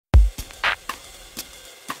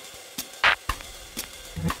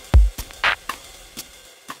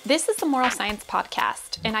This is the Moral Science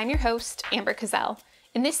Podcast, and I'm your host, Amber Cazell.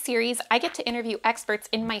 In this series, I get to interview experts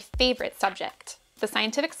in my favorite subject, the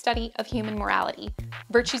scientific study of human morality,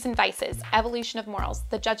 virtues and vices, evolution of morals,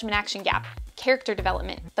 the judgment-action gap, character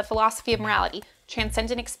development, the philosophy of morality,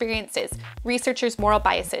 transcendent experiences, researchers' moral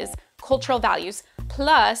biases, cultural values,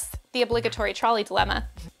 plus the obligatory trolley dilemma.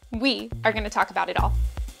 We are going to talk about it all.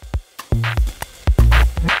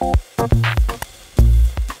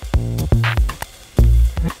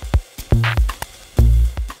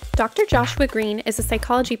 Dr. Joshua Greene is a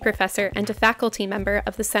psychology professor and a faculty member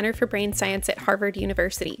of the Center for Brain Science at Harvard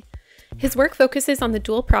University. His work focuses on the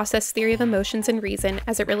dual process theory of emotions and reason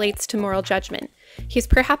as it relates to moral judgment. He is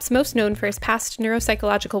perhaps most known for his past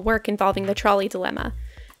neuropsychological work involving the trolley dilemma.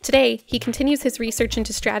 Today, he continues his research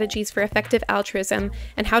into strategies for effective altruism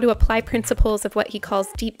and how to apply principles of what he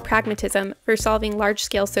calls deep pragmatism for solving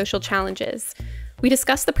large-scale social challenges. We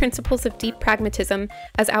discuss the principles of deep pragmatism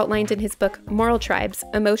as outlined in his book Moral Tribes,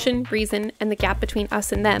 Emotion, Reason, and the Gap Between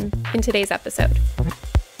Us and Them in today's episode.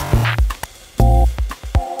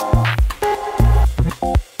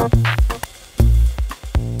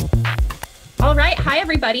 All right. Hi,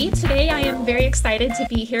 everybody. Today, I am very excited to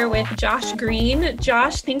be here with Josh Greene.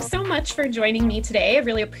 Josh, thanks so much for joining me today. I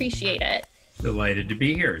really appreciate it. Delighted to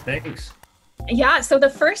be here. Thanks. Yeah, so the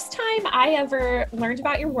first time I ever learned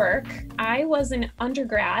about your work, I was an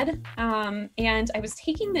undergrad, and I was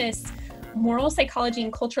taking this moral psychology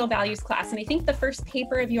and cultural values class. And I think the first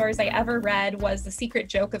paper of yours I ever read was The Secret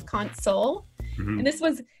Joke of Kant's Soul. Mm-hmm. And this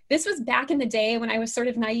was back in the day when I was sort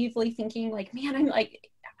of naively thinking like, man, I'm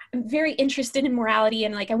very interested in morality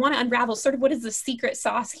and I want to unravel sort of what is the secret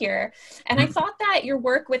sauce here. And I thought that your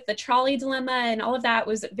work with the trolley dilemma and all of that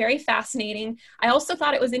was very fascinating. I also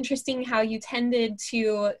thought it was interesting how you tended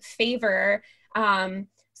to favor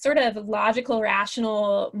sort of logical,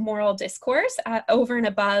 rational, moral discourse over and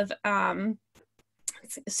above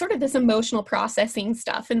sort of this emotional processing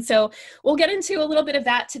stuff. And so we'll get into a little bit of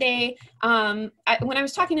that today. When I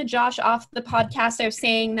was talking to Josh off the podcast, I was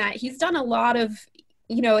saying that he's done a lot of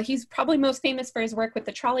he's probably most famous for his work with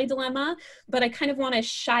the trolley dilemma, but I kind of want to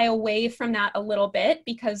shy away from that a little bit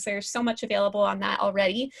because there's so much available on that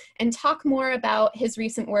already and talk more about his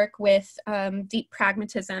recent work with deep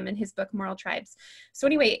pragmatism and his book, Moral Tribes. So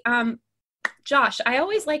anyway, Josh, I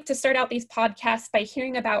always like to start out these podcasts by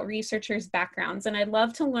hearing about researchers' backgrounds, and I'd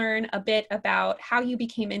love to learn a bit about how you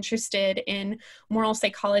became interested in moral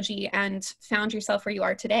psychology and found yourself where you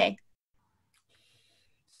are today.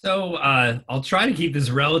 So I'll try to keep this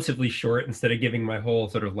relatively short instead of giving my whole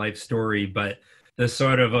sort of life story, but the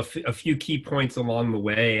sort of a few key points along the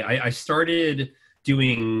way. I started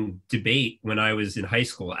doing debate when I was in high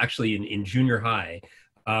school, actually in junior high.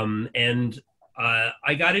 And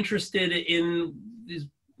I got interested in these,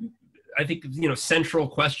 I think, central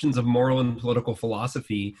questions of moral and political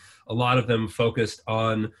philosophy. A lot of them focused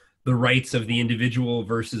on the rights of the individual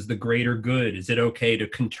versus the greater good. Is it okay to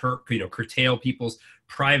curtail people's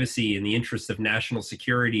privacy in the interests of national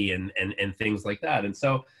security and things like that? And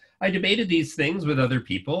so I debated these things with other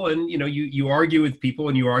people, and you argue with people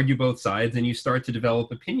and you argue both sides and you start to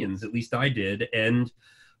develop opinions. At least I did. And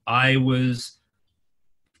I was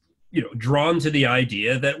drawn to the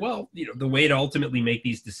idea that, the way to ultimately make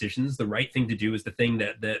these decisions, the right thing to do is the thing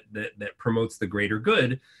that promotes the greater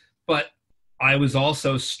good. But I was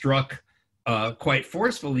also struck quite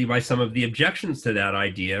forcefully by some of the objections to that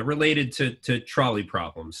idea related to trolley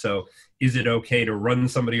problems. So is it okay to run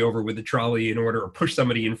somebody over with a trolley or push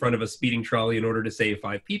somebody in front of a speeding trolley in order to save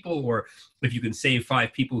 5 people? Or if you can save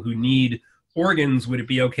 5 people who need organs, would it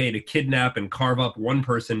be okay to kidnap and carve up one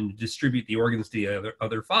person and distribute the organs to the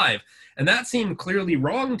other 5? And that seemed clearly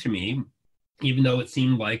wrong to me, even though it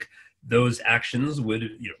seemed like those actions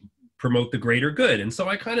would, promote the greater good. And so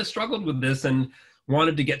I kind of struggled with this and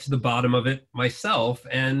wanted to get to the bottom of it myself.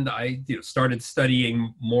 And I started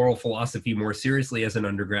studying moral philosophy more seriously as an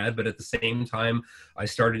undergrad, but at the same time, I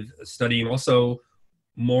started studying also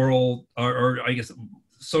moral, or I guess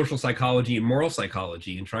social psychology and moral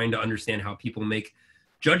psychology, and trying to understand how people make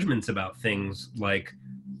judgments about things like,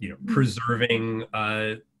 preserving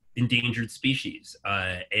endangered species.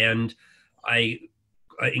 And I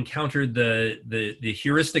encountered the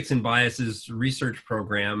heuristics and biases research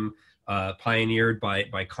program pioneered by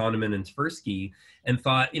Kahneman and Tversky, and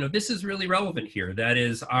thought, this is really relevant here. That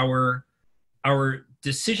is, our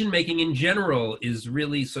decision making in general is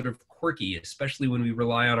really sort of quirky, especially when we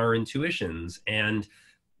rely on our intuitions. And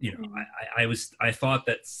I thought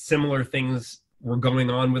that similar things were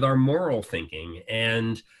going on with our moral thinking,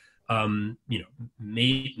 and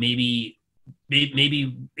maybe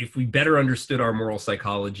if we better understood our moral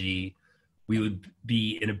psychology, we would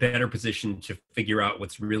be in a better position to figure out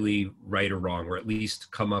what's really right or wrong, or at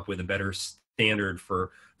least come up with a better standard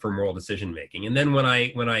for moral decision making. And then when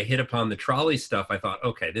I hit upon the trolley stuff, I thought,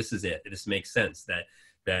 okay, this is it. This makes sense,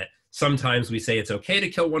 that sometimes we say it's okay to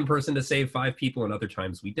kill one person to save 5 people, and other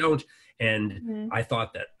times we don't. And I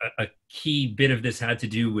thought that a key bit of this had to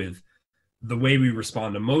do with the way we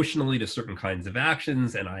respond emotionally to certain kinds of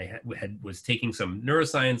actions. And I was taking some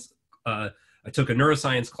neuroscience. I took a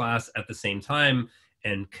neuroscience class at the same time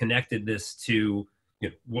and connected this to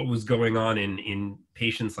what was going on in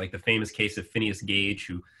patients, like the famous case of Phineas Gage,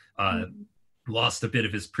 who lost a bit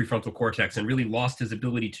of his prefrontal cortex and really lost his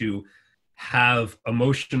ability to have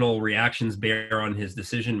emotional reactions bear on his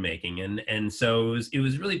decision making. And so it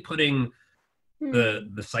was really putting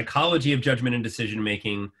the psychology of judgment and decision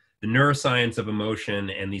making, the neuroscience of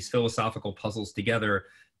emotion, and these philosophical puzzles together.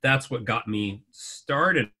 That's what got me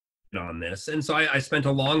started on this. And so I spent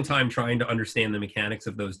a long time trying to understand the mechanics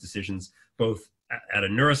of those decisions, both at a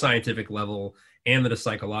neuroscientific level and at a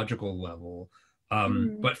psychological level.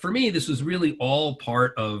 But for me, this was really all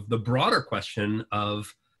part of the broader question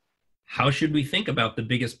of how should we think about the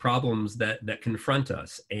biggest problems that confront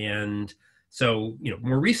us. And so,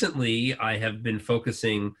 more recently, I have been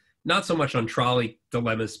focusing not so much on trolley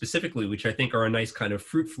dilemmas specifically, which I think are a nice kind of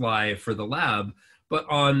fruit fly for the lab, but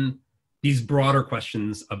on these broader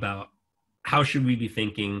questions about how should we be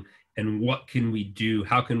thinking and what can we do?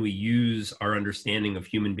 How can we use our understanding of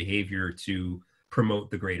human behavior to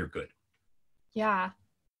promote the greater good? Yeah.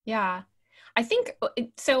 I think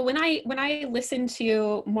so. When I listened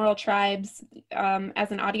to Moral Tribes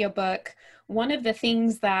as an audiobook, one of the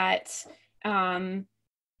things that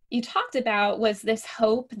you talked about was this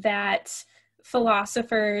hope that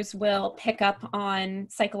philosophers will pick up on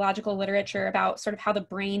psychological literature about sort of how the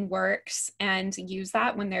brain works and use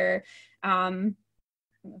that when they're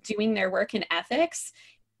doing their work in ethics.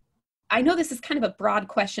 I know this is kind of a broad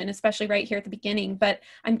question, especially right here at the beginning, but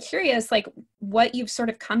I'm curious, like, what you've sort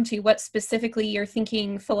of come to, what specifically you're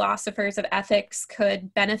thinking philosophers of ethics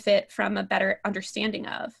could benefit from a better understanding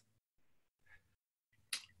of.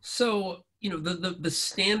 So, the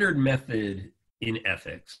standard method in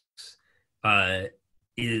ethics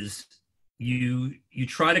is you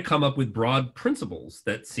try to come up with broad principles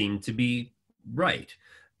that seem to be right.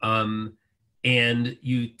 And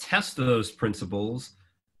you test those principles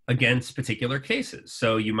against particular cases.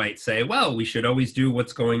 So you might say, well, we should always do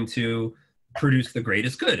what's going to produce the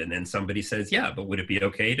greatest good. And then somebody says, yeah, but would it be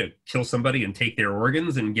okay to kill somebody and take their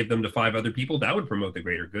organs and give them to 5 other people? That would promote the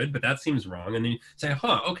greater good, but that seems wrong. And then you say,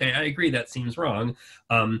 okay, I agree, that seems wrong.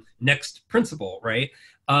 Next principle, right?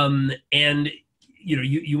 And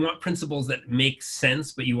you want principles that make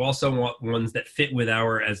sense, but you also want ones that fit with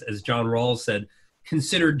our, as John Rawls said,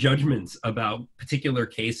 considered judgments about particular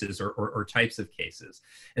cases or types of cases.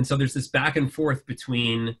 And so there's this back and forth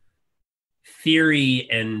between theory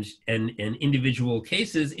and individual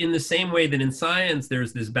cases, in the same way that in science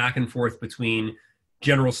there's this back and forth between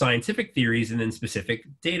general scientific theories and then specific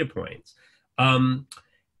data points. And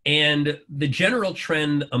the general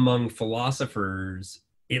trend among philosophers,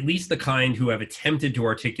 at least the kind who have attempted to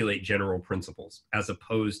articulate general principles, as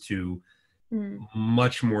opposed to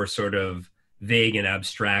much more sort of vague and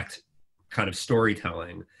abstract kind of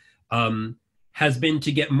storytelling, has been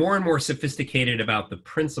to get more and more sophisticated about the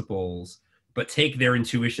principles, but take their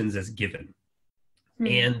intuitions as given.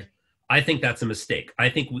 And I think that's a mistake. I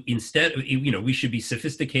think instead, we should be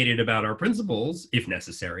sophisticated about our principles if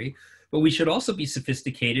necessary, but we should also be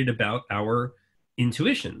sophisticated about our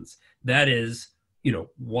intuitions. That is,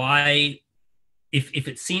 why, if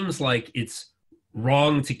it seems like it's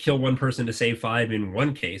wrong to kill one person to save 5 in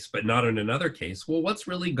one case, but not in another case, well, what's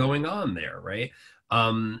really going on there, right?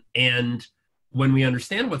 And when we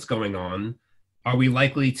understand what's going on, are we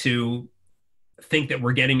likely to think that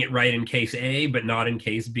we're getting it right in case A, but not in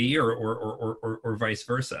case B, or vice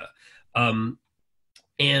versa? And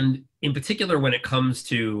in particular, when it comes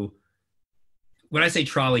to, when I say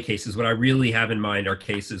trolley cases, what I really have in mind are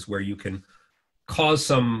cases where you can cause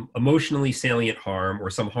some emotionally salient harm or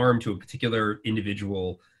some harm to a particular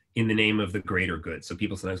individual in the name of the greater good. So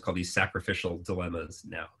people sometimes call these sacrificial dilemmas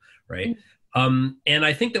now, right? And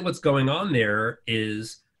I think that what's going on there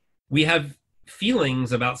is we have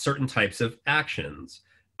feelings about certain types of actions.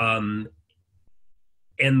 And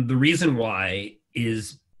the reason why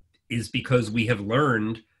is because we have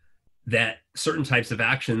learned that certain types of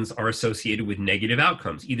actions are associated with negative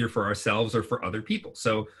outcomes, either for ourselves or for other people.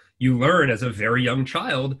 So you learn as a very young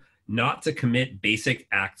child not to commit basic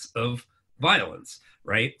acts of violence,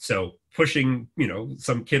 right? So pushing,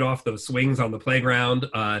 some kid off those swings on the playground,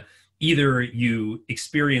 either you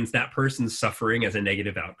experience that person's suffering as a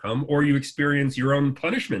negative outcome, or you experience your own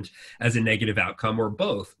punishment as a negative outcome, or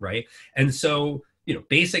both, right? And so,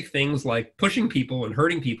 basic things like pushing people and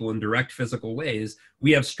hurting people in direct physical ways,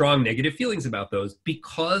 we have strong negative feelings about those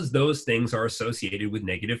because those things are associated with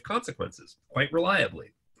negative consequences quite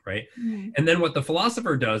reliably, right? Mm-hmm. And then what the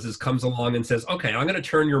philosopher does is comes along and says, okay, I'm going to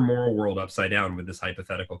turn your moral world upside down with this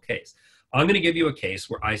hypothetical case. I'm going to give you a case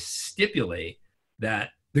where I stipulate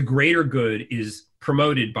that the greater good is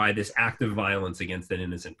promoted by this act of violence against an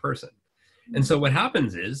innocent person. Mm-hmm. And so what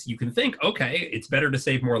happens is you can think, okay, it's better to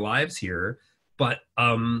save more lives here, but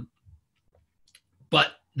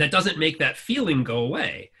that doesn't make that feeling go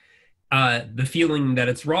away. The feeling that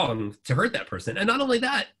it's wrong to hurt that person. And not only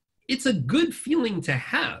that, it's a good feeling to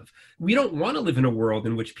have. We don't want to live in a world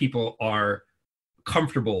in which people are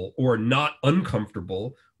comfortable or not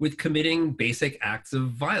uncomfortable with committing basic acts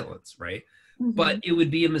of violence, right? Mm-hmm. But it would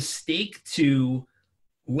be a mistake to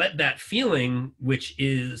let that feeling, which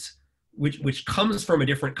comes from a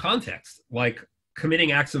different context, like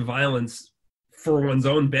committing acts of violence for one's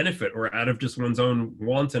own benefit or out of just one's own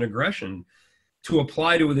want and aggression, to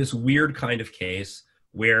apply to this weird kind of case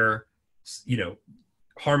where,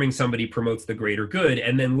 harming somebody promotes the greater good,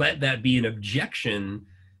 and then let that be an objection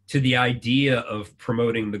to the idea of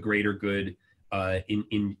promoting the greater good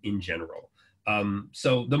in general.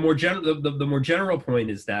 So the more general point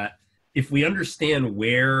is that if we understand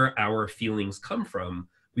where our feelings come from,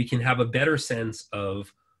 we can have a better sense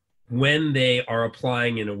of when they are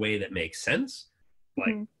applying in a way that makes sense.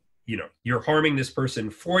 Like, you're harming this person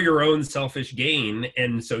for your own selfish gain,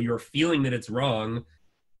 and so your feeling that it's wrong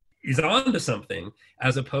is onto something,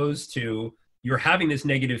 as opposed to you're having this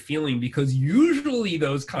negative feeling because usually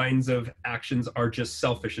those kinds of actions are just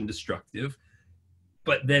selfish and destructive,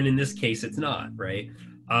 but then in this case it's not, right?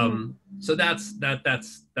 So that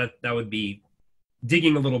would be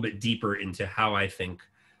digging a little bit deeper into how I think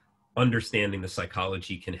understanding the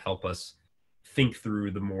psychology can help us think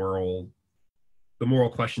through the moral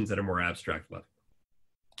questions at a more abstract level.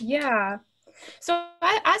 Yeah. So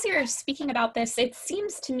as you're speaking about this, it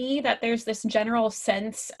seems to me that there's this general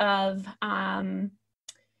sense of a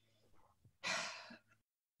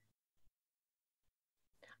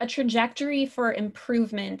trajectory for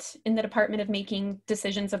improvement in the department of making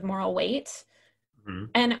decisions of moral weight. Mm-hmm.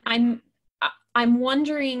 And I'm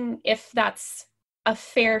wondering if that's a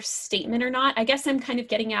fair statement or not. I guess I'm kind of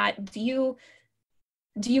getting at, do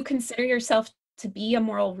you consider yourself to be a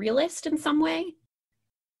moral realist in some way?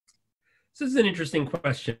 This is an interesting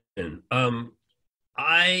question.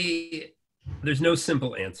 There's no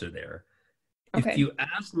simple answer there. Okay. If you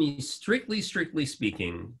ask me strictly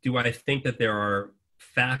speaking, do I think that there are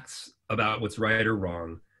facts about what's right or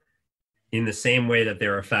wrong in the same way that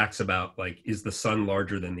there are facts about, like, is the sun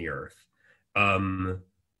larger than the earth? I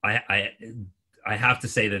have to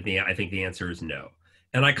say that I think the answer is no.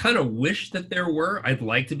 And I kind of wish that there were. I'd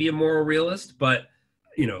like to be a moral realist, but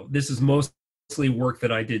this is mostly work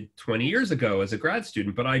that I did 20 years ago as a grad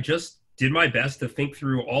student, but I just did my best to think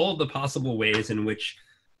through all of the possible ways in which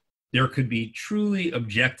there could be truly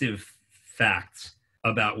objective facts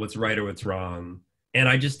about what's right or what's wrong. And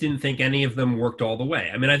I just didn't think any of them worked all the way.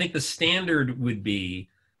 I mean, I think the standard would be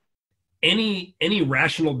any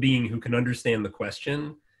rational being who can understand the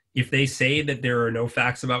question, if they say that there are no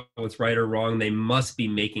facts about what's right or wrong, they must be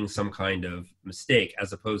making some kind of mistake,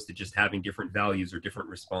 as opposed to just having different values or different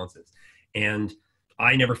responses. And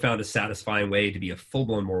I never found a satisfying way to be a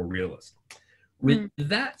full-blown moral realist. With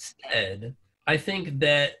that said, I think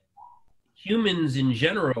that humans in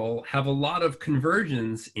general have a lot of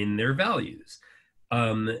convergence in their values.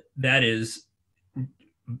 That is,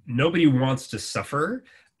 nobody wants to suffer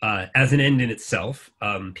as an end in itself.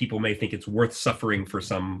 People may think it's worth suffering for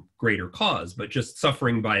some greater cause, but just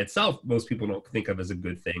suffering by itself, most people don't think of as a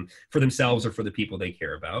good thing for themselves or for the people they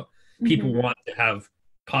care about. Mm-hmm. People want to have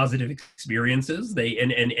positive experiences.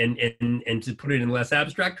 And to put it in less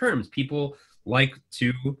abstract terms, people like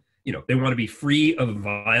to, they want to be free of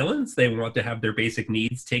violence. They want to have their basic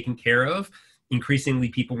needs taken care of. Increasingly,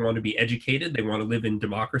 people want to be educated. They want to live in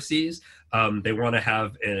democracies. They want to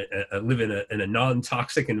have live in a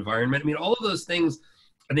non-toxic environment. I mean, all of those things,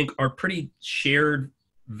 I think, are pretty shared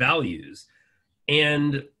values.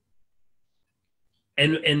 And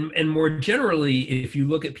more generally, if you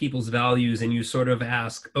look at people's values and you sort of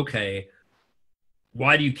ask, okay,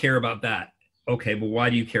 why do you care about that? Okay, but why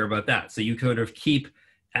do you care about that? So you kind of keep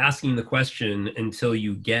asking the question until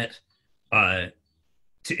you get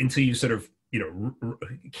until you sort of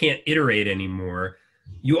can't iterate anymore.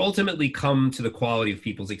 you ultimately come to the quality of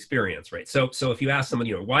people's experience, right? So if you ask someone,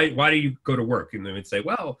 why do you go to work? And they would say,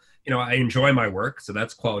 well, I enjoy my work. So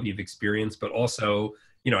that's quality of experience, but also,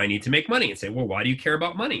 I need to make money. And say, well, why do you care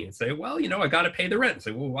about money? And say, well, I got to pay the rent. And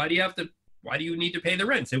say, well, why do you need to pay the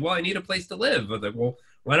rent? And say, well, I need a place to live. Or like, well,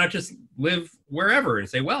 why not just live wherever? And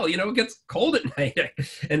say, well, it gets cold at night.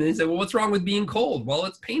 And they say, well, what's wrong with being cold? Well,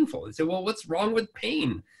 it's painful. And say, well, what's wrong with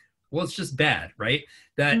pain? Well, it's just bad, right?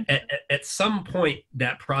 That at some point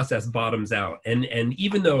that process bottoms out. And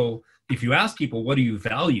even though if you ask people, what do you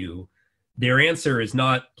value? Their answer is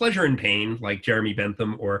not pleasure and pain, like Jeremy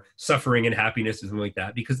Bentham, or suffering and happiness, or something like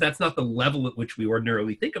that, because that's not the level at which we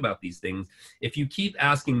ordinarily think about these things. If you keep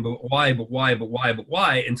asking, but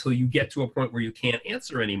why, until you get to a point where you can't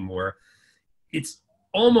answer anymore, it's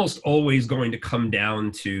almost always going to come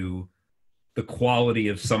down to the quality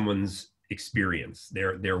of someone's experience,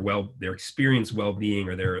 their experience well-being,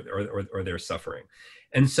 or their suffering.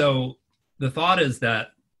 And so the thought is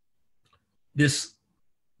that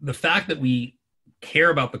the fact that we care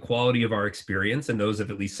about the quality of our experience and those of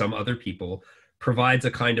at least some other people provides a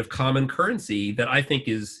kind of common currency that I think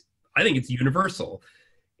it's universal.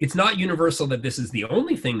 It's not universal that this is the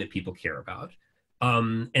only thing that people care about.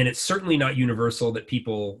 And it's certainly not universal that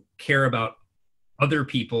people care about other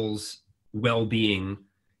people's well-being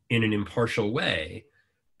in an impartial way.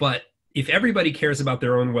 But if everybody cares about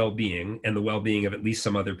their own well-being and the well-being of at least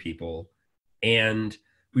some other people, and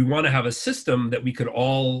we want to have a system that we could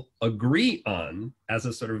all agree on as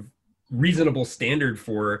a sort of reasonable standard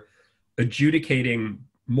for adjudicating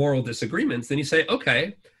moral disagreements, then you say,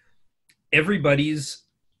 okay, everybody's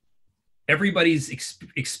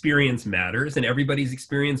experience matters, and everybody's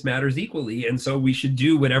experience matters equally. And so we should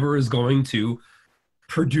do whatever is going to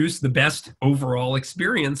produce the best overall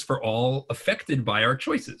experience for all affected by our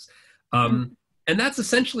choices. And that's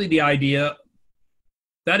essentially the idea.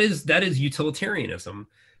 That is utilitarianism.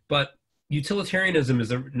 But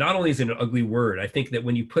utilitarianism not only is it an ugly word, I think that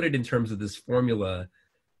when you put it in terms of this formula,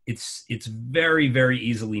 it's very, very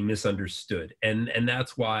easily misunderstood. And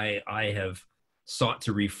that's why I have sought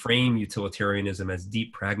to reframe utilitarianism as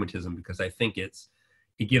deep pragmatism, because I think it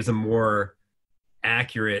gives a more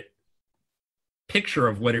accurate picture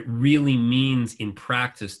of what it really means in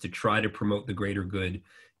practice to try to promote the greater good,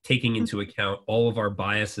 taking into account all of our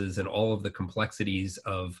biases and all of the complexities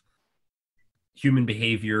of human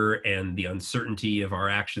behavior and the uncertainty of our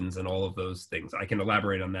actions and all of those things. I can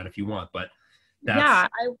elaborate on that if you want, but that's...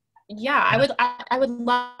 I would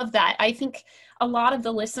love that. I think a lot of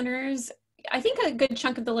the listeners, I think a good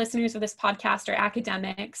chunk of the listeners of this podcast are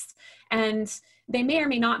academics, and they may or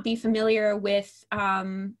may not be familiar with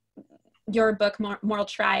your book, Moral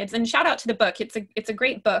Tribes. And shout out to the book. It's a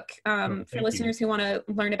great book. For listeners who want to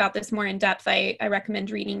learn about this more in depth, I recommend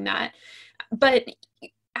reading that. But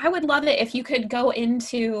I would love it if you could go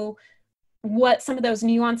into what some of those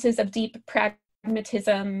nuances of deep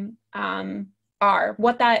pragmatism are,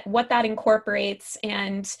 what that incorporates,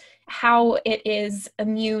 and how it is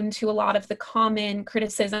immune to a lot of the common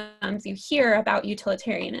criticisms you hear about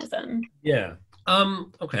utilitarianism. Yeah.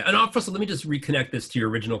 Okay. And first, let me just reconnect this to your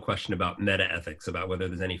original question about meta-ethics, about whether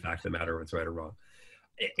there's any fact of the matter, what's right or wrong.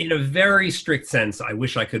 In a very strict sense, I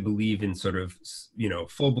wish I could believe in sort of,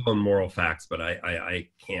 full-blown moral facts, but I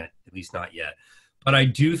can't, at least not yet. But I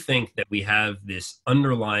do think that we have this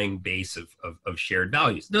underlying base of shared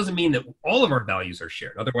values. It doesn't mean that all of our values are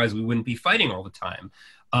shared. Otherwise, we wouldn't be fighting all the time.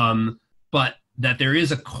 But that there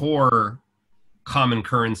is a core common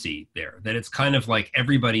currency there, that it's kind of like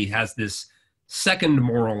everybody has this second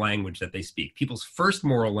moral language that they speak. People's first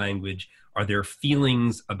moral language are their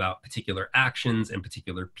feelings about particular actions and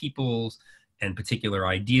particular peoples and particular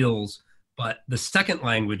ideals. But the second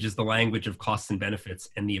language is the language of costs and benefits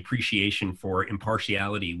and the appreciation for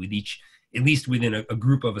impartiality with each, at least within a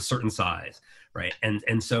group of a certain size, right?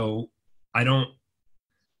 And so I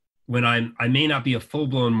may not be a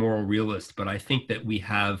full-blown moral realist, but I think that we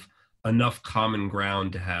have enough common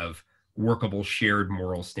ground to have workable shared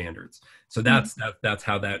moral standards. So that's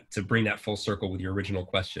how to bring that full circle with your original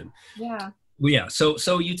question. Yeah. Well, yeah.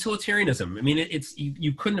 So utilitarianism. I mean, it's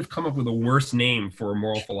you couldn't have come up with a worse name for a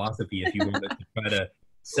moral philosophy if you wanted to try to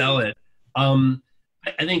sell it. I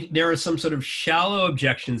think there are some sort of shallow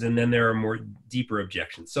objections, and then there are more deeper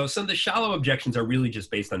objections. So some of the shallow objections are really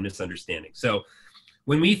just based on misunderstanding. So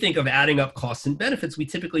when we think of adding up costs and benefits, we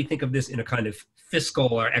typically think of this in a kind of fiscal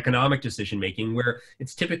or economic decision-making where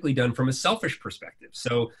it's typically done from a selfish perspective.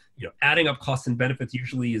 So, adding up costs and benefits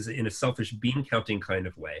usually is in a selfish bean counting kind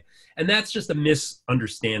of way. And that's just a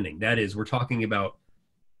misunderstanding. That is, we're talking about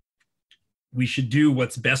we should do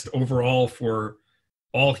what's best overall for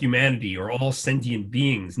all humanity or all sentient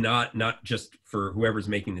beings, not just for whoever's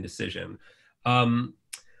making the decision.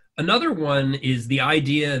 Another one is the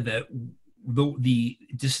idea that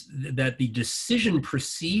that the decision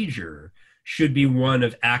procedure should be one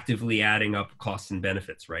of actively adding up costs and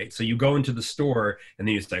benefits, right? So you go into the store and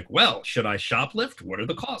then you're like, well, should I shoplift? What are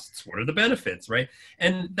the costs? What are the benefits, right?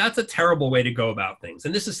 And that's a terrible way to go about things.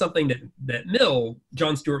 And this is something that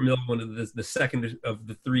John Stuart Mill, one of the second of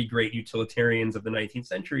the three great utilitarians of the 19th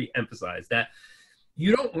century, emphasized, that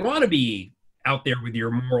you don't want to be out there with your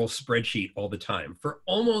moral spreadsheet all the time. For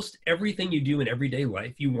almost everything you do in everyday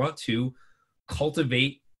life, you want to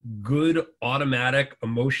cultivate good, automatic,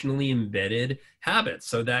 emotionally embedded habits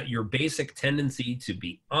so that your basic tendency to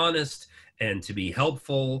be honest and to be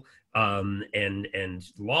helpful and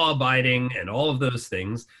law-abiding and all of those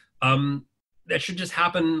things, that should just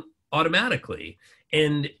happen automatically.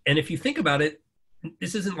 And if you think about it,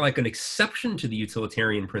 this isn't like an exception to the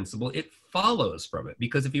utilitarian principle. It follows from it.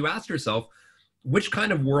 Because if you ask yourself, which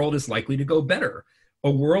kind of world is likely to go better? A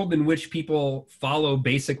world in which people follow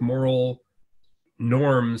basic moral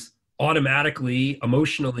norms automatically,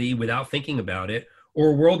 emotionally, without thinking about it, or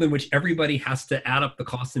a world in which everybody has to add up the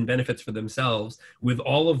costs and benefits for themselves with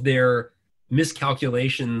all of their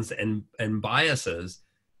miscalculations and biases.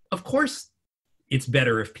 Of course, it's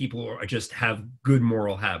better if people just have good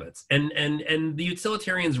moral habits. And the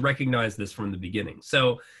utilitarians recognize this from the beginning.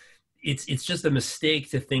 So it's just a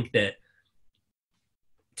mistake to think that,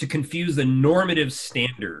 to confuse the normative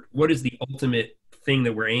standard, what is the ultimate thing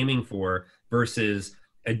that we're aiming for, versus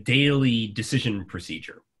a daily decision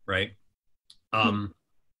procedure, right?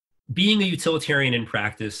 Being a utilitarian in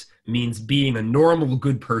practice means being a normal,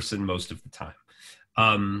 good person most of the time.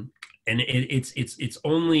 And it's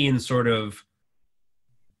only in sort of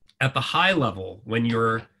at the high level, when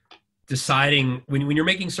you're deciding, when you're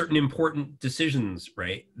making certain important decisions,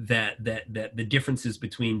 right, that the differences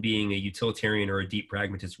between being a utilitarian or a deep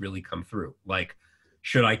pragmatist really come through. Like,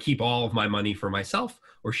 should I keep all of my money for myself,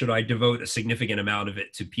 or should I devote a significant amount of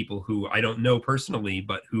it to people who I don't know personally,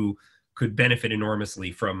 but who could benefit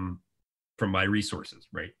enormously from my resources,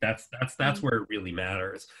 right? That's where it really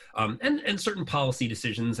matters. And certain policy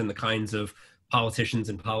decisions and the kinds of politicians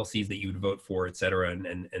and policies that you would vote for, et cetera,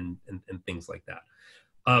 and things like that.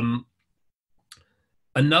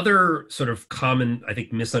 Another sort of common, I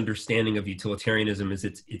think, misunderstanding of utilitarianism is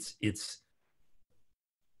it's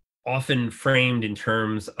often framed in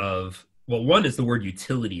terms of, well, one is the word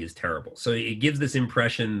utility is terrible. So it gives this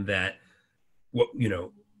impression that, what, you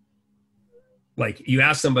know, like you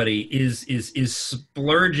ask somebody, is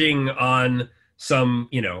splurging on some,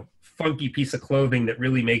 you know, funky piece of clothing that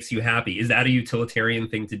really makes you happy, is that a utilitarian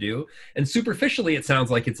thing to do? And superficially, it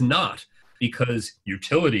sounds like it's not, because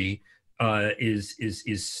utility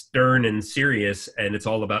is stern and serious, and it's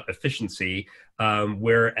all about efficiency.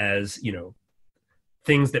 Whereas, you know,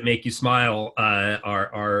 things that make you smile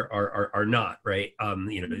are not, right?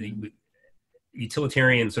 You know,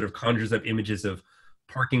 utilitarian sort of conjures up images of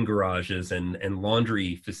parking garages and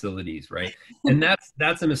laundry facilities, right? And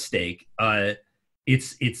that's a mistake. That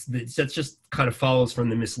just kind of follows from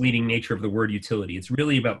the misleading nature of the word utility. It's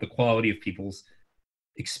really about the quality of people's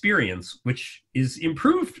experience, which is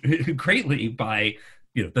improved greatly by,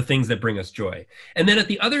 you know, the things that bring us joy. And then at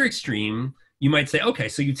the other extreme, you might say, okay,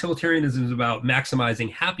 so utilitarianism is about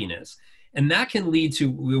maximizing happiness. And that can lead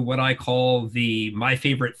to what I call the my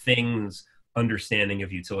favorite things understanding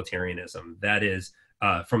of utilitarianism. That is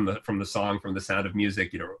from the song, from The Sound of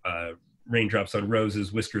Music, you know, raindrops on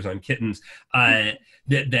roses, whiskers on kittens, that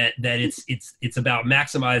it's about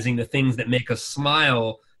maximizing the things that make us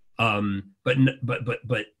smile,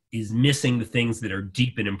 but is missing the things that are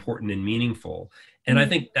deep and important and meaningful. And I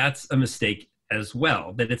think that's a mistake as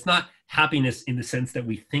well, that it's not happiness in the sense that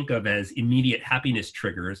we think of as immediate happiness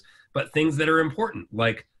triggers, but things that are important,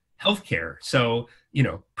 like healthcare. So, you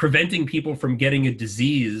know, preventing people from getting a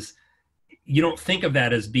disease, you don't think of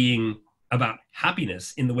that as being about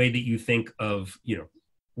happiness in the way that you think of, you know,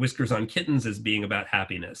 whiskers on kittens as being about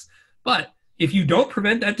happiness. But if you don't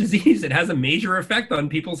prevent that disease, it has a major effect on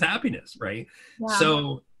people's happiness, right? Wow.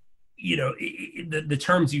 So, you know, the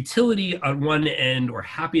terms utility on one end or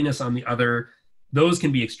happiness on the other, those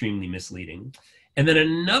can be extremely misleading. And then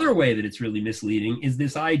another way that it's really misleading is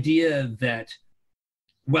this idea that,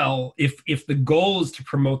 well, if the goal is to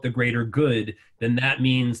promote the greater good, then that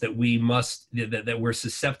means that we must, that we're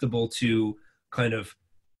susceptible to kind of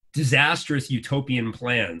disastrous utopian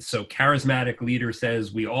plans. So charismatic leader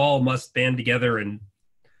says we all must band together and,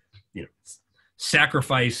 you know,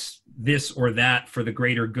 sacrifice this or that for the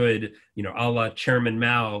greater good, you know, a la Chairman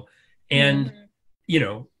Mao. And, you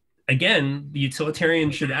know, again, the utilitarian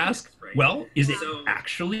should ask, well, is it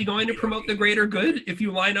actually going to promote the greater good if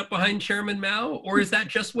you line up behind Chairman Mao, or is that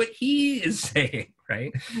just what he is saying,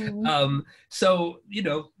 right? So,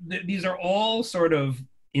 these are all sort of,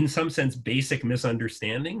 in some sense, basic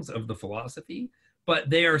misunderstandings of the philosophy, but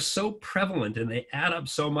they are so prevalent and they add up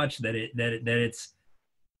so much that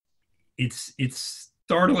it's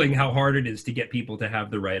startling how hard it is to get people to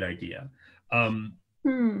have the right idea. And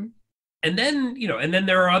then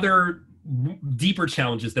there are other deeper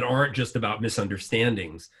challenges that aren't just about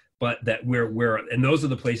misunderstandings, but that and those are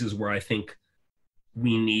the places where I think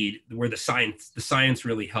where the science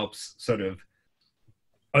really helps sort of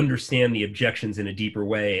understand the objections in a deeper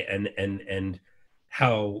way, and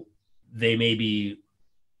how they may be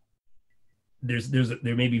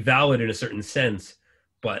they may be valid in a certain sense,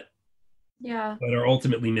 but are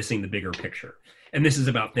ultimately missing the bigger picture. And this is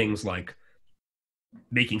about things like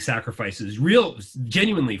making sacrifices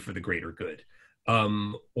genuinely for the greater good,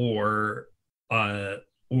 or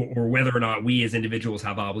whether or not we as individuals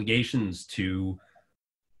have obligations to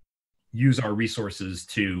use our resources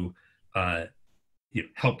to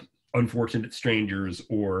help unfortunate strangers,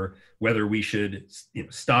 or whether we should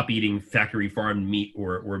stop eating factory farmed meat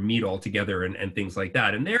or meat altogether, and things like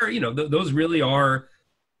that. And those really are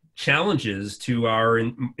challenges to our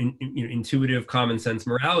intuitive common sense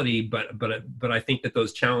morality, but I think that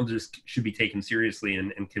those challenges should be taken seriously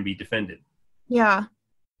and can be defended.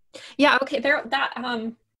 Okay, there's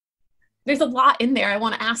a lot in there I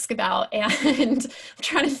want to ask about, and I'm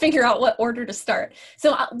trying to figure out what order to start.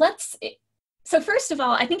 So first of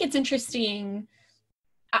all, I think it's interesting.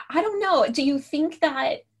 I don't know, do you think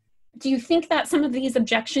that some of these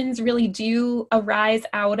objections really do arise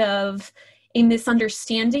out of a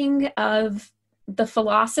misunderstanding of the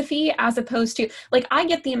philosophy, as opposed to, like, I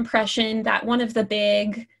get the impression that one of the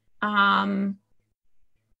big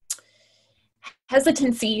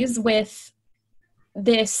hesitancies with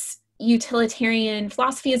this utilitarian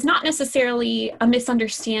philosophy is not necessarily a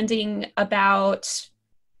misunderstanding about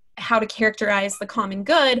how to characterize the common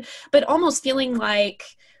good, but almost feeling like,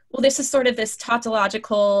 well, this is sort of this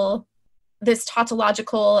tautological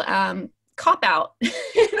cop-out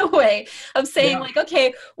in a way of saying, like,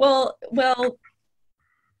 okay, well,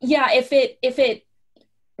 if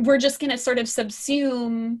we're just going to sort of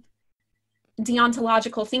subsume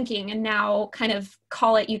deontological thinking and now kind of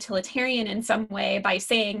call it utilitarian in some way by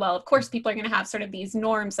saying, well, of course people are going to have sort of these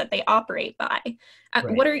norms that they operate by.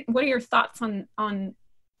 Right. What are your thoughts on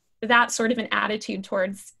that sort of an attitude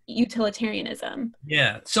towards utilitarianism?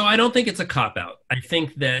 Yeah, so I don't think it's a cop-out. I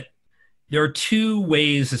think that there are two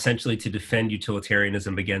ways essentially to defend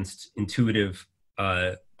utilitarianism against intuitive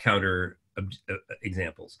counter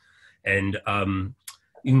examples. And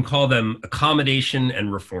you can call them accommodation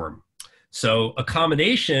and reform. So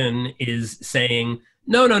accommodation is saying,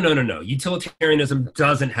 no. Utilitarianism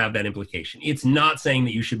doesn't have that implication. It's not saying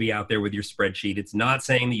that you should be out there with your spreadsheet. It's not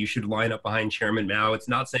saying that you should line up behind Chairman Mao. It's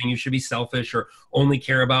not saying you should be selfish or only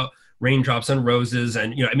care about raindrops on roses.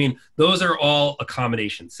 And, those are all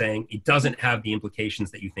accommodations, saying it doesn't have the implications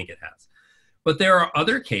that you think it has. But there are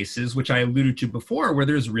other cases, which I alluded to before, where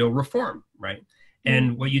there's real reform, right?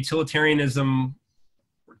 And what utilitarianism,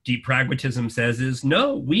 deep pragmatism says is,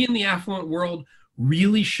 no, we in the affluent world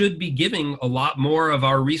really should be giving a lot more of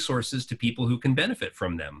our resources to people who can benefit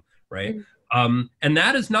from them, right? And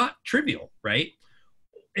that is not trivial, right?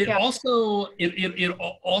 It also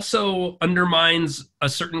undermines a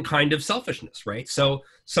certain kind of selfishness, right? So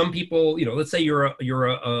some people, let's say you're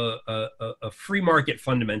a free market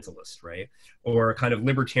fundamentalist, right, or a kind of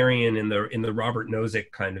libertarian in the Robert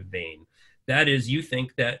Nozick kind of vein. That is, you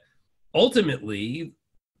think that ultimately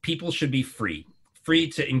people should be free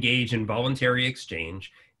to engage in voluntary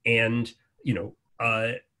exchange, and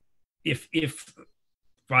if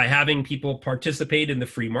by having people participate in the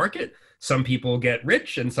free market, some people get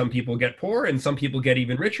rich and some people get poor and some people get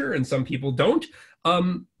even richer and some people don't.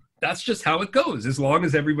 That's just how it goes. As long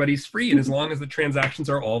as everybody's free and as long as the transactions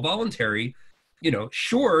are all voluntary,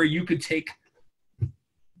 sure, you could take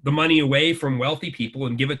the money away from wealthy people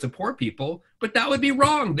and give it to poor people, but that would be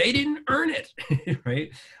wrong. They didn't earn it,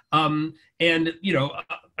 right? And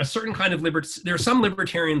a certain kind of there are some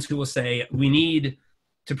libertarians who will say we need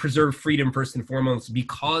to preserve freedom first and foremost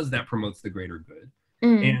because that promotes the greater good.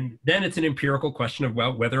 And then it's an empirical question of,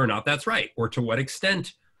 well, whether or not that's right, or to what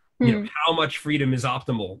extent, how much freedom is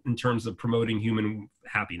optimal in terms of promoting human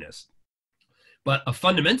happiness. But a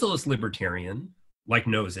fundamentalist libertarian like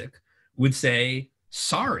Nozick would say,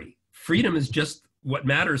 sorry, freedom is just what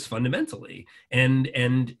matters fundamentally, and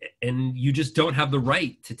you just don't have the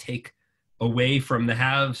right to take away from the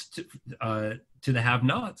haves to the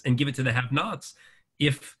have-nots and give it to the have-nots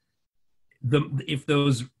if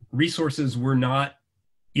those resources were not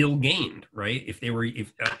ill-gained, right? If they were,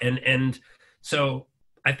 and so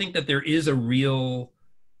I think that there is a real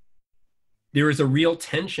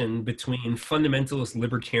tension between fundamentalist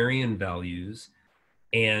libertarian values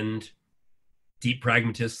and deep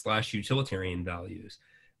pragmatist / utilitarian values.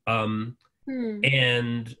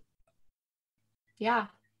 And yeah.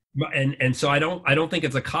 And so I don't think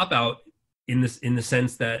it's a cop-out in the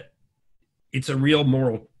sense that it's a real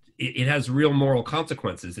moral, it has real moral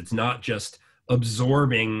consequences. It's not just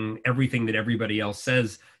absorbing everything that everybody else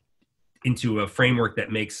says into a framework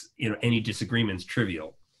that makes, any disagreements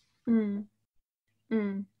trivial.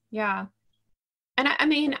 Yeah. And I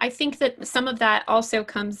mean, I think that some of that also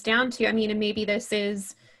comes down to, I mean, and maybe this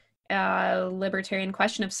is a libertarian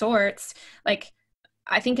question of sorts. Like,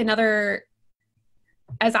 I think another,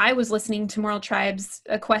 as I was listening to Moral Tribes,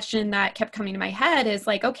 a question that kept coming to my head is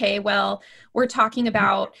like, okay, well, we're talking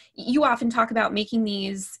about, you often talk about making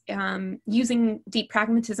these, using deep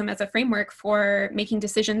pragmatism as a framework for making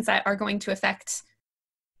decisions that are going to affect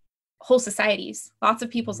whole societies, lots of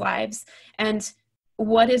people's lives. And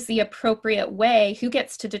what is the appropriate way? Who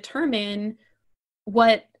gets to determine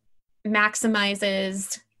what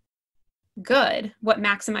maximizes good? What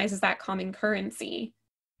maximizes that common currency?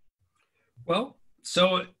 Well,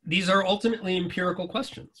 so these are ultimately empirical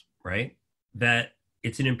questions, right? That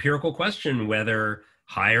it's an empirical question whether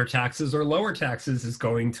higher taxes or lower taxes is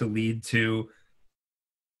going to lead to,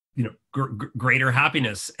 greater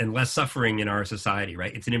happiness and less suffering in our society,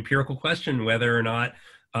 right? It's an empirical question whether or not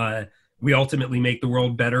we ultimately make the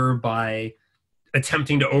world better by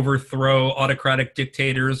attempting to overthrow autocratic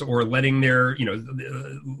dictators or letting their,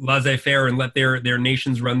 laissez-faire and let their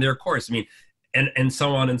nations run their course. I mean, and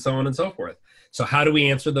so on and so on and so forth. So how do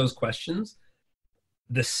we answer those questions?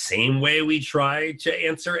 The same way we try to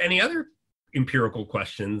answer any other empirical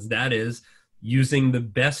questions, that is, using the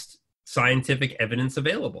best scientific evidence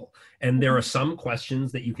available. And there are some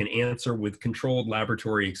questions that you can answer with controlled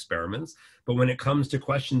laboratory experiments, but when it comes to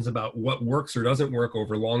questions about what works or doesn't work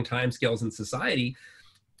over long time scales in society,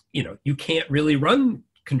 you can't really run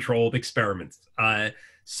controlled experiments.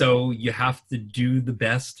 So you have to do the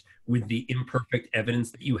best with the imperfect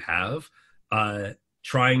evidence that you have,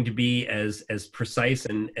 trying to be as precise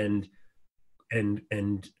and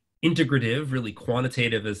integrative, really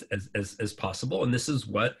quantitative as possible. And this is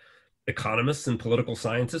what economists and political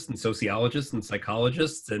scientists and sociologists and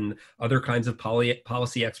psychologists and other kinds of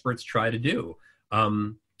policy experts try to do.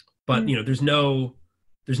 But there's no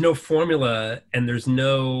formula, and there's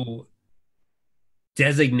no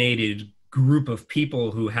designated group of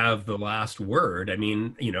people who have the last word. I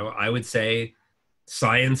mean, I would say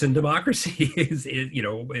science and democracy is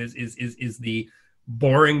the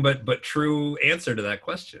boring but true answer to that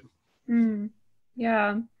question.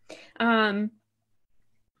 Yeah.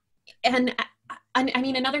 And I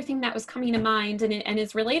mean, another thing that was coming to mind and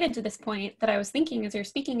is related to this point that I was thinking as you're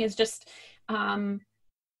speaking is just,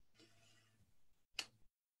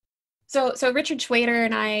 so Richard Schwader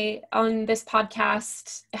and I on this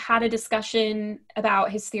podcast had a discussion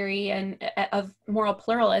about his theory of moral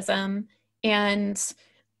pluralism. And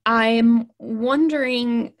I'm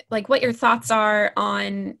wondering like what your thoughts are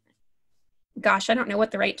on, gosh, I don't know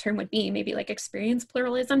what the right term would be, maybe like experience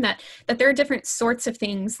pluralism, that there are different sorts of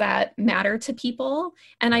things that matter to people.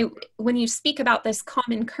 And when you speak about this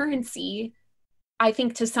common currency, I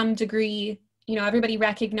think to some degree, everybody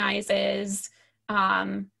recognizes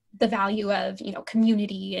the value of,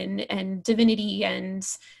 community and divinity and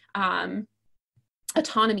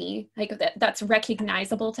autonomy, like that's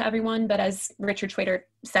recognizable to everyone. But as Richard Schwader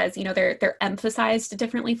says, they're emphasized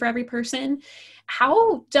differently for every person.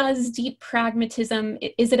 How does deep pragmatism,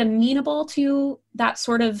 is it amenable to that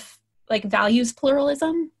sort of like values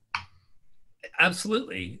pluralism?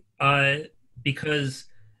 Absolutely. Because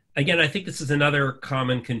again, I think this is another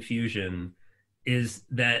common confusion, is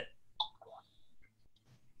that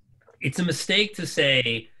it's a mistake to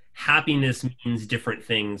say happiness means different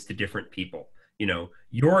things to different people.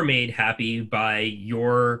 You're made happy by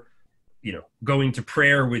your, going to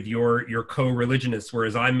prayer with your co-religionists,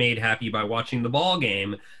 whereas I'm made happy by watching the ball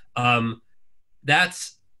game.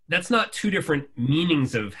 That's not two different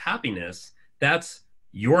meanings of happiness. That's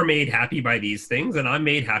you're made happy by these things, and I'm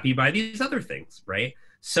made happy by these other things, right?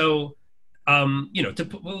 So,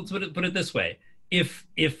 let's put it this way: if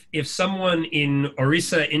someone in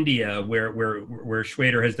Orissa, India, where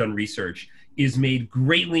Schwader has done research, is made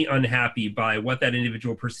greatly unhappy by what that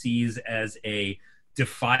individual perceives as a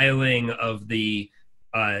defiling of the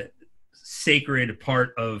sacred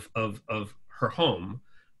part of her home,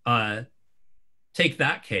 take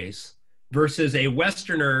that case versus a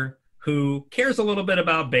Westerner who cares a little bit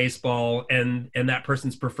about baseball and that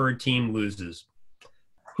person's preferred team loses.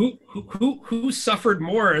 Who suffered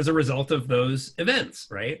more as a result of those events,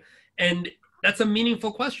 right? And that's a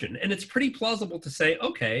meaningful question. And it's pretty plausible to say,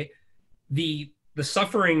 okay, the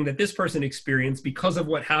suffering that this person experienced because of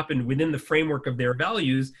what happened within the framework of their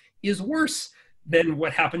values is worse than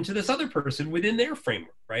what happened to this other person within their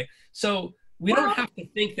framework, right? So we don't have to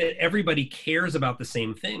think that everybody cares about the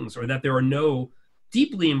same things or that there are no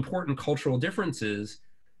deeply important cultural differences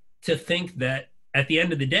to think that at the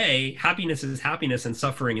end of the day, happiness is happiness and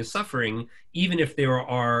suffering is suffering, even if there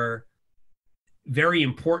are very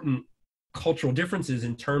important cultural differences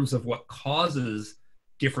in terms of what causes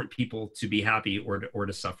different people to be happy or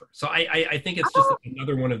to suffer. So I think it's just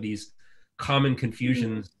another one of these common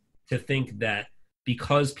confusions to think that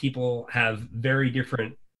because people have very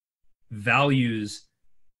different values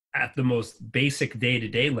at the most basic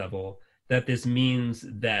day-to-day level, that this means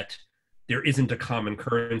that there isn't a common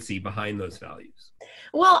currency behind those values.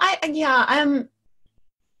 Well,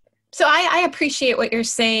 so I appreciate what you're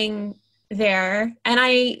saying there, and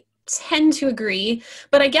I tend to agree,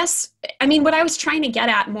 but I guess, I mean, what I was trying to get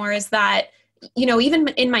at more is that, you know, even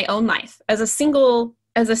in my own life, as a single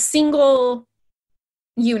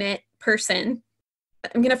unit person,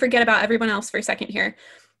 I'm going to forget about everyone else for a second here.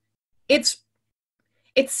 It's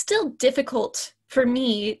still difficult for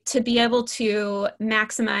me to be able to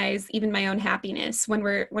maximize even my own happiness when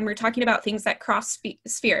we're talking about things that cross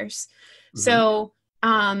spheres. Mm-hmm. So,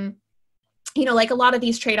 you know, like a lot of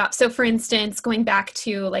these trade-offs. So for instance, going back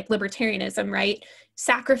to like libertarianism, right?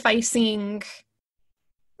 Sacrificing,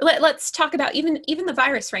 let's talk about even the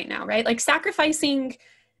virus right now, right? Like sacrificing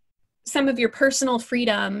some of your personal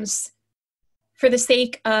freedoms for the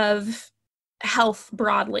sake of health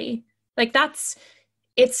broadly. Like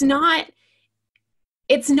it's not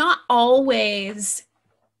always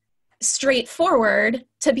straightforward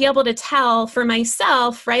to be able to tell for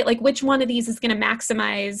myself, right? Like which one of these is going to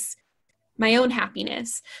maximize my own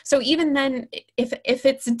happiness. So even then, if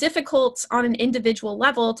it's difficult on an individual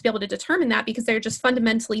level to be able to determine that because they're just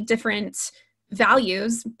fundamentally different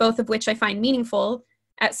values, both of which I find meaningful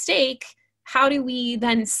at stake, how do we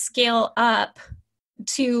then scale up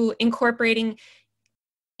to incorporating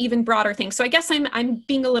even broader things? So I guess I'm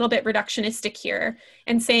being a little bit reductionistic here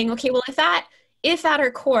and saying, okay, well, if at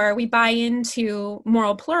our core we buy into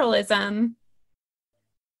moral pluralism,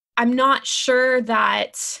 I'm not sure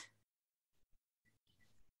that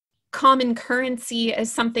common currency is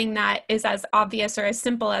something that is as obvious or as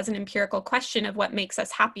simple as an empirical question of what makes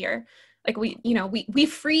us happier. Like we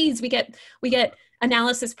freeze, we get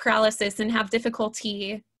analysis paralysis and have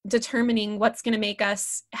difficulty determining what's going to make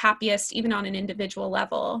us happiest, even on an individual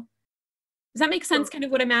level. Does that make sense? Kind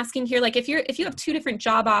of what I'm asking here. Like if you have two different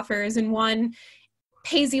job offers and one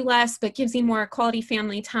pays you less but gives you more quality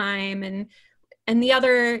family time, and the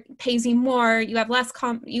other pays you more, you have less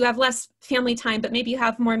family time, but maybe you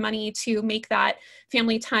have more money to make that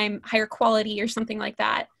family time higher quality or something like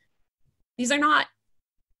that. These are not.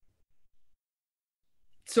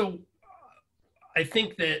 So I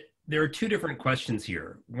think that there are two different questions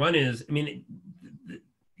here. One is, I mean,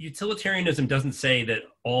 utilitarianism doesn't say that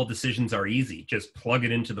all decisions are easy. Just plug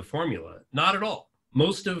it into the formula. Not at all.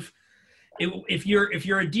 If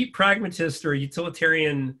you're a deep pragmatist or a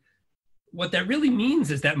utilitarian, what that really means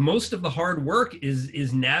is that most of the hard work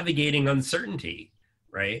is navigating uncertainty,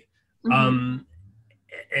 right? Mm-hmm.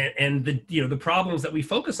 And the problems that we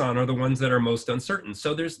focus on are the ones that are most uncertain.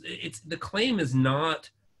 So the claim is not,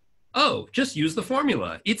 oh, just use the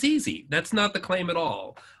formula. It's easy. That's not the claim at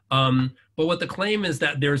all. But what the claim is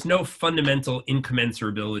that there's no fundamental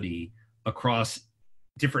incommensurability across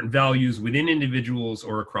different values within individuals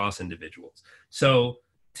or across individuals. So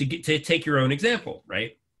to take your own example,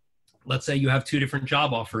 right? Let's say you have two different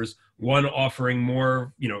job offers, one offering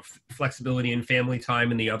more, flexibility in family time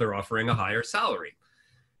and the other offering a higher salary.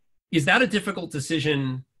 Is that a difficult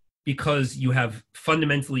decision because you have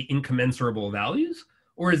fundamentally incommensurable values?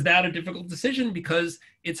 Or is that a difficult decision because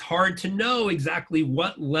it's hard to know exactly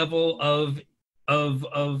what level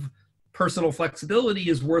of personal flexibility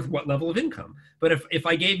is worth what level of income? But if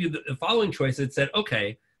I gave you the following choice, it said,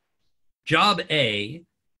 okay, job A,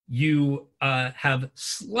 you have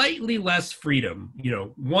slightly less freedom.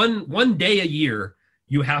 One day a year,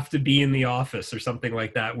 you have to be in the office or something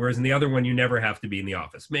like that. Whereas in the other one, you never have to be in the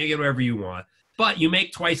office. Make it whatever you want, but you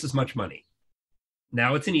make twice as much money.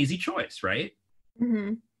 Now it's an easy choice, right?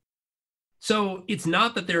 Mm-hmm. So it's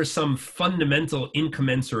not that there's some fundamental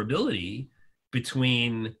incommensurability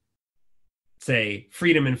between, say,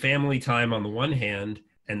 freedom and family time on the one hand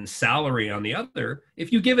and salary on the other,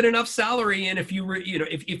 if you give it enough salary, and if you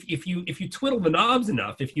if you twiddle the knobs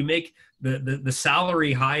enough, if you make the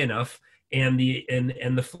salary high enough and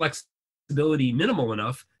the flexibility minimal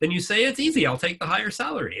enough, then you say it's easy, I'll take the higher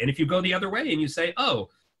salary. And if you go the other way and you say, oh,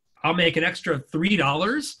 I'll make an extra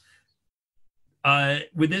 $3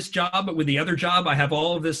 with this job, but with the other job, I have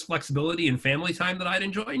all of this flexibility and family time that I'd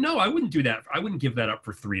enjoy. No, I wouldn't do that. I wouldn't give that up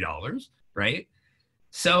for $3, right?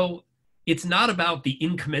 So it's not about the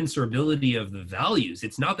incommensurability of the values.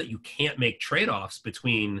 It's not that you can't make trade-offs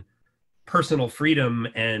between personal freedom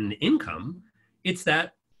and income. It's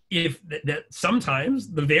that that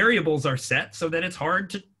sometimes the variables are set so that it's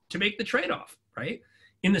hard to make the trade-off, right?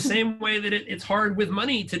 In the same way that it's hard with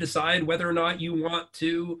money to decide whether or not you want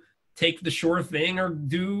to take the sure thing or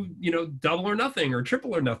do, double or nothing or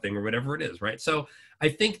triple or nothing or whatever it is, right? So I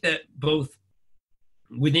think that both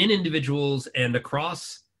within individuals and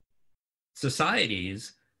across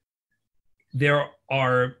societies, there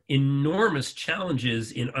are enormous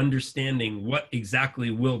challenges in understanding what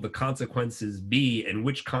exactly will the consequences be and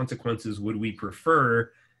which consequences would we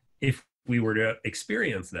prefer if we were to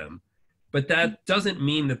experience them. But that doesn't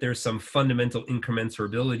mean that there's some fundamental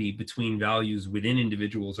incommensurability between values within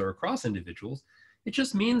individuals or across individuals. It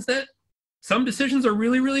just means that some decisions are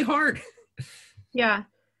really, really hard. Yeah.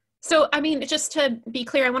 So, I mean, just to be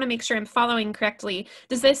clear, I want to make sure I'm following correctly.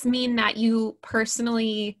 Does this mean that you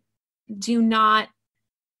personally do not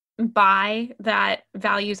buy that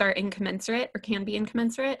values are incommensurate or can be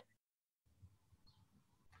incommensurate?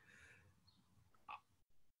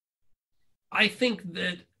 I think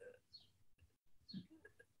that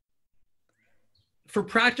for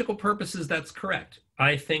practical purposes, that's correct.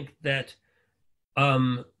 I think that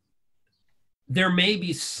there may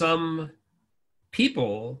be some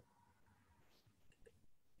people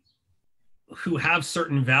who have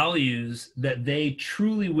certain values that they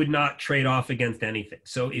truly would not trade off against anything.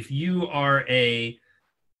 So if you are a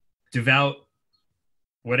devout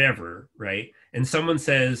whatever, right? And someone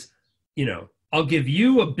says, I'll give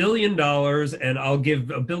you $1 billion and I'll give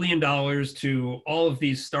 $1 billion to all of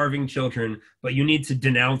these starving children, but you need to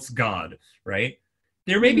denounce God, right?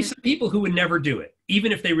 There may be some people who would never do it,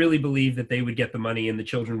 even if they really believe that they would get the money and the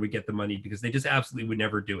children would get the money, because they just absolutely would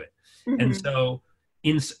never do it. And so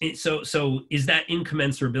so is that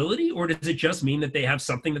incommensurability, or does it just mean that they have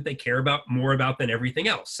something that they care about more about than everything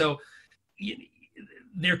else? So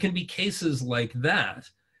there can be cases like that.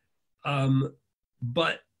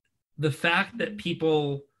 But the fact that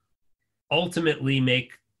people ultimately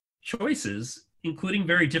make choices, including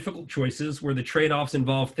very difficult choices where the trade-offs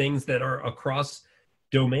involve things that are across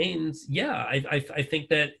domains, yeah, I think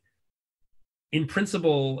that in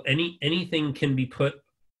principle, anything can be put.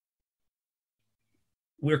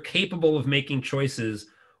 We're capable of making choices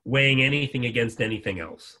weighing anything against anything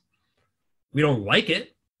else. We don't like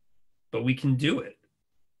it, but we can do it.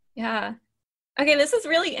 Yeah. Okay, this is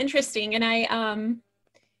really interesting. And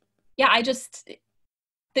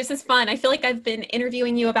this is fun. I feel like I've been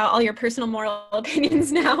interviewing you about all your personal moral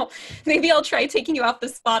opinions now. Maybe I'll try taking you off the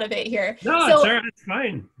spot a bit here. No, it's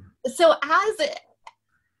fine. So as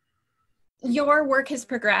your work has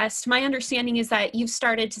progressed, my understanding is that you've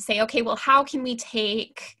started to say, okay, well, how can we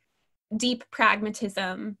take deep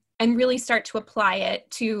pragmatism and really start to apply it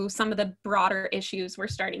to some of the broader issues we're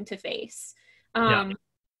starting to face? I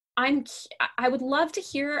would love to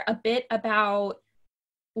hear a bit about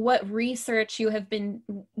what sort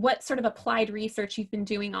of applied research you've been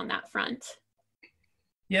doing on that front.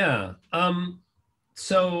 Yeah.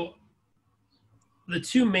 So the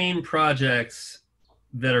two main projects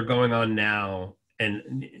that are going on now,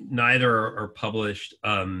 and neither are published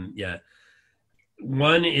yet.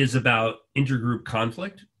 One is about intergroup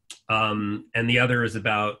conflict, and the other is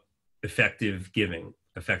about effective giving,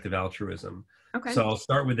 effective altruism. Okay. So I'll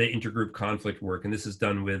start with the intergroup conflict work, and this is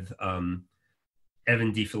done with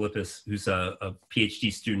Evan D. Philippus, who's a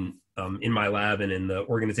PhD student in my lab and in the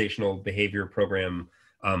organizational behavior program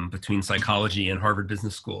between psychology and Harvard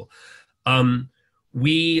Business School.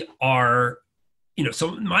 We are,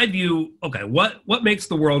 so in my view, okay, what makes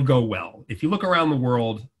the world go well? If you look around the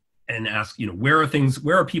world and ask, where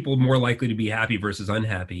are people more likely to be happy versus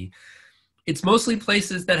unhappy? It's mostly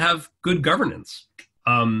places that have good governance.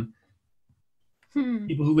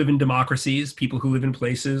 People who live in democracies, people who live in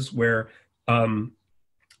places where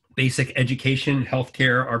basic education,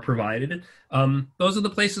 healthcare are provided. Those are the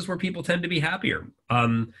places where people tend to be happier.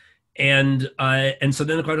 And so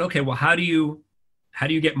then the question, okay, well, how do you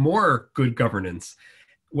get more good governance?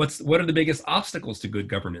 What are the biggest obstacles to good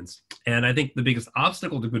governance? And I think the biggest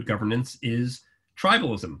obstacle to good governance is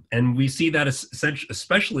tribalism. And we see that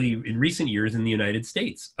especially in recent years in the United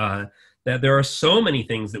States, that there are so many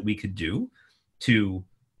things that we could do to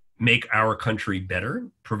make our country better,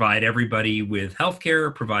 provide everybody with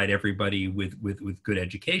healthcare, provide everybody with good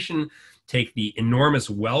education, take the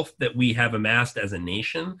enormous wealth that we have amassed as a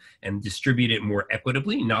nation and distribute it more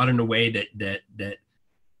equitably, not in a way that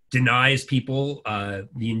denies people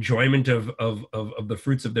the enjoyment of the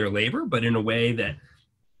fruits of their labor, but in a way that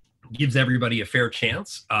gives everybody a fair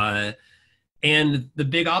chance. And the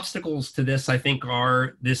big obstacles to this, I think,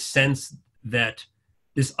 are this sense that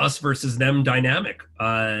this us versus them dynamic,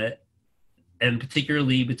 and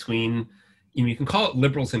particularly between, you can call it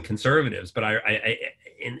liberals and conservatives, but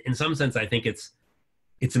in some sense, I think it's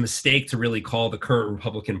a mistake to really call the current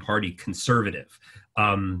Republican Party conservative.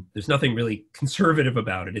 There's nothing really conservative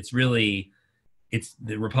about it. It's the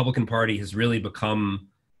Republican Party has really become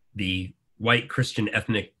the white Christian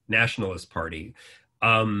ethnic nationalist party.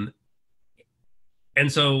 And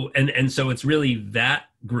so it's really that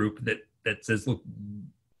group that says, look,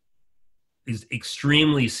 is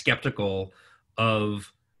extremely skeptical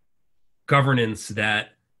of governance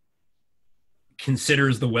that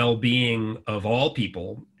considers the well-being of all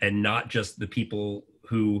people and not just the people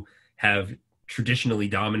who have traditionally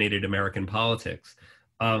dominated American politics.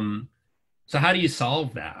 So how do you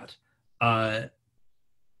solve that?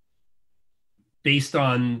 Based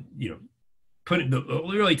on,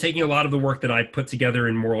 really taking a lot of the work that I put together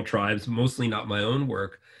in Moral Tribes, mostly not my own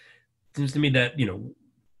work, it seems to me that,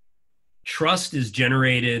 trust is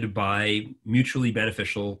generated by mutually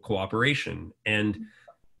beneficial cooperation. And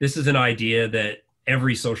this is an idea that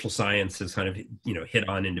every social science has kind of, hit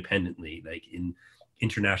on independently. Like in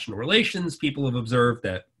international relations, people have observed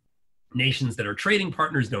that nations that are trading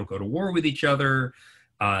partners don't go to war with each other.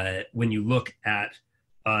 When you look at,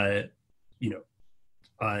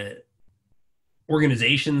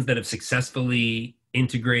 organizations that have successfully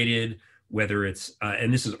integrated, whether it's,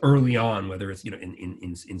 and this is early on, whether it's,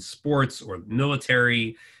 in sports or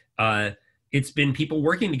military, it's been people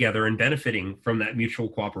working together and benefiting from that mutual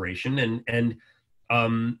cooperation.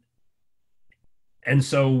 And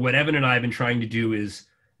so what Evan and I have been trying to do is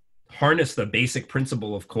harness the basic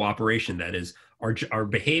principle of cooperation. That is, our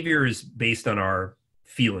behavior is based on our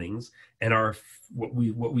feelings, and what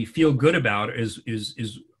we feel good about is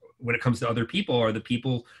when it comes to other people, are the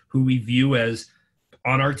people who we view as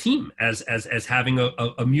on our team as having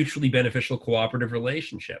a mutually beneficial cooperative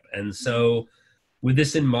relationship. And so with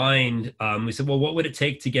this in mind, we said, well, what would it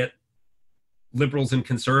take to get liberals and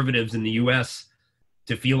conservatives in the US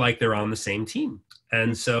to feel like they're on the same team?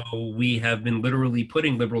 And so we have been literally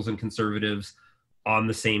putting liberals and conservatives on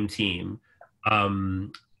the same team.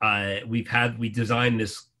 We designed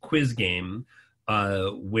this quiz game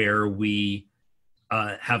where we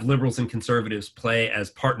have liberals and conservatives play as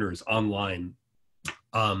partners online.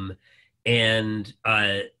 And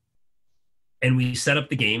we set up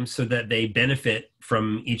the game so that they benefit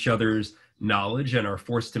from each other's knowledge and are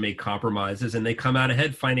forced to make compromises, and they come out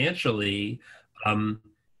ahead financially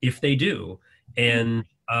if they do. And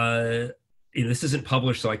this isn't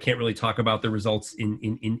published, so I can't really talk about the results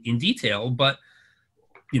in detail, but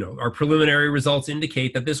our preliminary results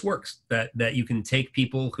indicate that this works, that you can take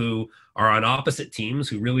people who are on opposite teams,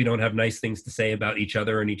 who really don't have nice things to say about each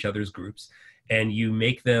other and each other's groups, and you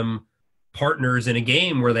make them partners in a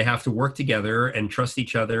game where they have to work together and trust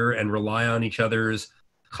each other and rely on each other's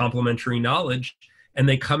complementary knowledge, and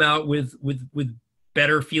they come out with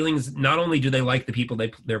better feelings. Not only do they like the people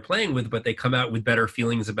they're playing with, but they come out with better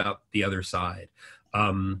feelings about the other side.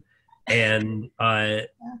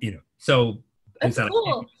 So that's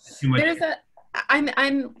cool.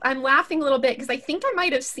 I'm laughing a little bit because I think I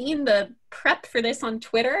might have seen the prep for this on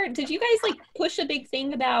Twitter. Did you guys push a big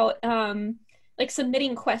thing about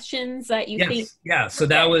submitting questions that you think? Yeah. So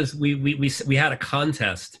that was, we had a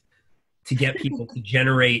contest to get people to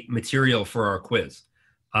generate material for our quiz.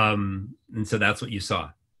 And so that's what you saw.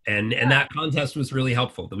 And that contest was really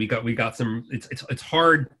helpful. That we got some, it's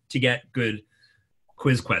hard to get good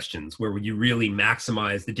quiz questions where you really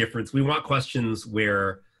maximize the difference. We want questions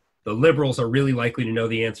where the liberals are really likely to know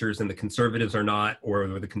the answers and the conservatives are not, or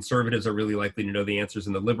the conservatives are really likely to know the answers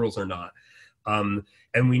and the liberals are not. And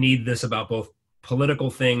we need this about both political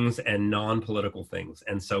things and non-political things.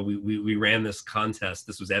 And so we ran this contest.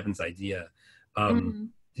 This was Evan's idea to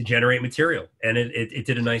generate material, and it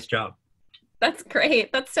did a nice job. That's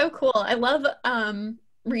great. That's so cool. I love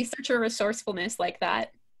researcher resourcefulness like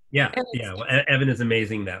that. Yeah. Well, Evan is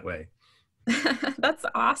amazing that way. That's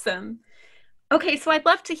awesome. Okay, so I'd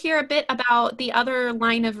love to hear a bit about the other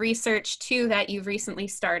line of research too that you've recently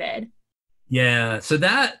started. Yeah, so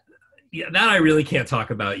that, Yeah, that I really can't talk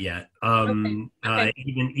about yet. Okay. Okay.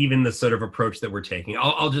 Even the sort of approach that we're taking.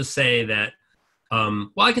 I'll just say that.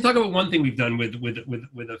 Well, I can talk about one thing we've done with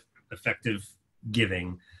effective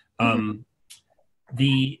giving. Mhm. Um,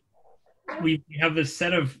 the we have this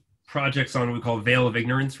set of projects on what we call veil of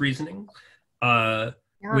ignorance reasoning, Yeah.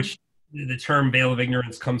 which the term veil of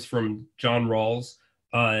ignorance comes from John Rawls.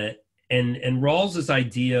 Uh, and Rawls's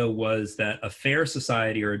idea was that a fair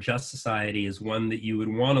society or a just society is one that you would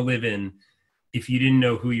want to live in if you didn't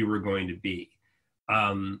know who you were going to be.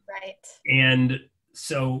 Um, Right. and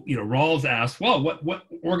so, Rawls asked, well, what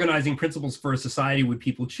organizing principles for a society would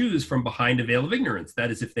people choose from behind a veil of ignorance?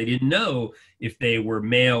 That is, if they didn't know if they were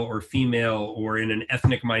male or female or in an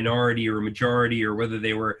ethnic minority or majority, or whether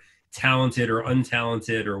they were talented or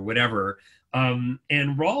untalented or whatever. And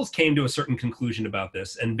Rawls came to a certain conclusion about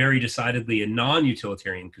this, and very decidedly a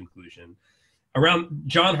non-utilitarian conclusion. Around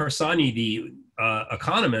John Harsanyi, the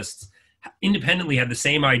economist, independently had the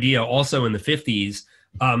same idea also in the 50s.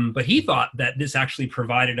 But he thought that this actually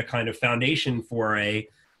provided a kind of foundation for a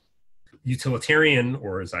utilitarian,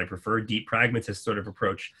 or as I prefer, deep pragmatist sort of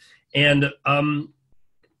approach. And in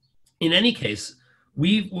any case,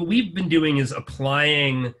 what we've been doing is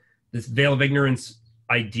applying this veil of ignorance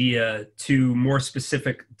idea to more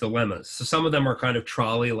specific dilemmas. So some of them are kind of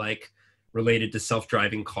trolley-like, related to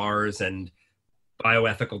self-driving cars and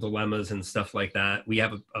bioethical dilemmas and stuff like that. We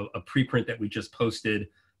have a preprint that we just posted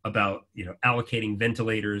about allocating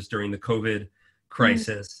ventilators during the COVID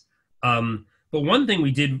crisis. But one thing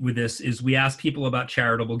we did with this is we asked people about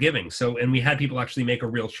charitable giving. And we had people actually make a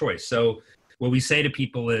real choice. So what we say to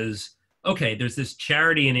people is, okay, there's this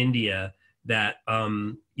charity in India that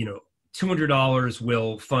 $200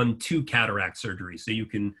 will fund 2 cataract surgeries, so you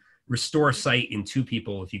can restore sight in 2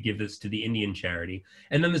 people if you give this to the Indian charity.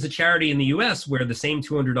 And then there's a charity in the US where the same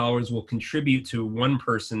 $200 will contribute to 1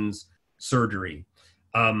 person's surgery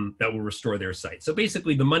that will restore their sight. So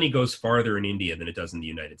basically the money goes farther in India than it does in the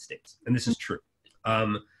United States. And this is true.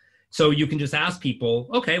 So you can just ask people,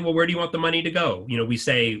 okay, well, where do you want the money to go? We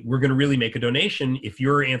say, we're going to really make a donation. If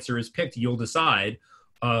your answer is picked, you'll decide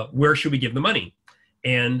where should we give the money?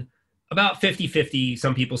 And about 50-50,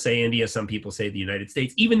 some people say India, some people say the United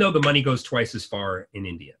States, even though the money goes twice as far in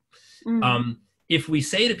India. If we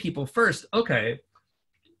say to people first, okay,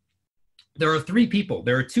 there are 3 people.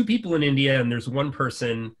 There are 2 people in India and there's 1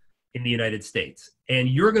 person in the United States. And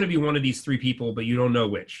you're going to be one of these 3 people, but you don't know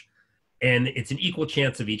which. And it's an equal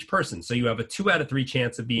chance of each person. So you have a 2 out of 3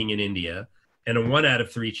 chance of being in India and a 1 out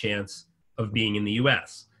of 3 chance of being in the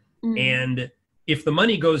US. And if the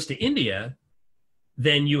money goes to India,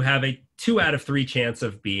 then you have a 2 out of 3 chance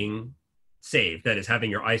of being saved. That is, having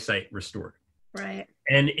your eyesight restored. Right.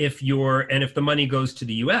 And if the money goes to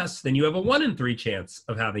the US, then you have a 1 in 3 chance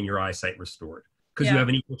of having your eyesight restored, because you have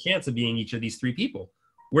an equal chance of being each of these 3 people.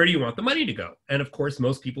 Where do you want the money to go? And of course,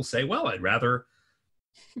 most people say, well, I'd rather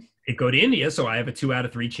it go to India, so I have a 2 out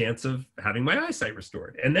of 3 chance of having my eyesight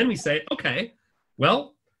restored. And then we say, okay,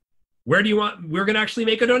 well, we're going to actually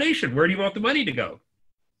make a donation. Where do you want the money to go?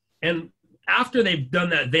 And after they've done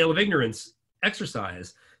that veil of ignorance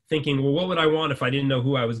exercise, thinking, well, what would I want if I didn't know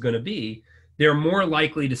who I was going to be? They're more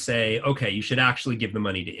likely to say, okay, you should actually give the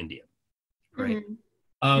money to India, right?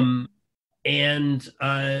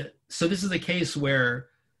 So this is a case where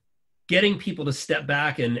getting people to step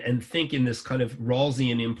back and think in this kind of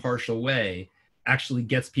Rawlsian impartial way actually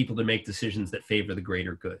gets people to make decisions that favor the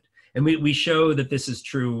greater good. And we show that this is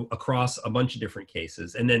true across a bunch of different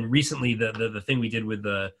cases. And then recently, the thing we did with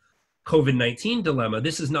the COVID-19 dilemma,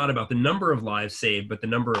 this is not about the number of lives saved, but the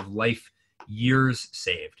number of life years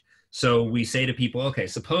saved. So we say to people, okay,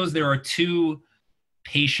 suppose there are 2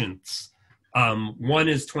 patients. One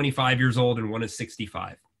is 25 years old and one is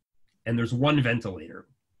 65. And there's 1 ventilator.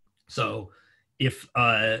 So if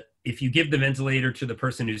you give the ventilator to the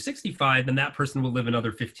person who's 65, then that person will live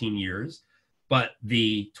another 15 years, but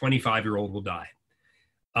the 25-year-old will die.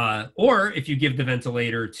 Or if you give the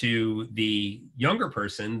ventilator to the younger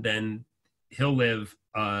person, then he'll live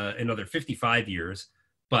another 55 years,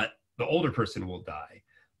 but the older person will die.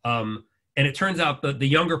 And it turns out that the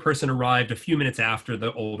younger person arrived a few minutes after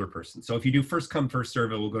the older person. So if you do first come, first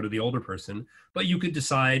serve, it will go to the older person. But you could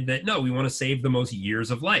decide that, no, we want to save the most years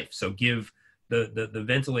of life. So give the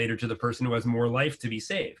ventilator to the person who has more life to be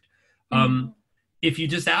saved. If you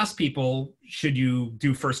just ask people, should you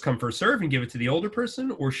do first come, first serve and give it to the older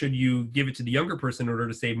person, or should you give it to the younger person in order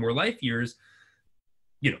to save more life years?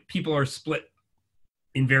 People are split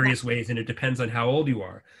in various ways, and it depends on how old you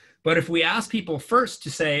are. But if we ask people first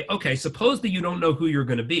to say, okay, suppose that you don't know who you're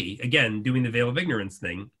going to be, again, doing the veil of ignorance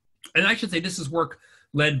thing, and I should say this is work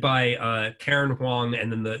led by Karen Huang,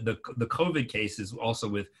 and then the COVID case is also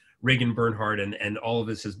with Reagan Bernhardt, and all of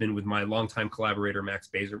this has been with my longtime collaborator, Max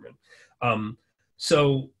Bazerman.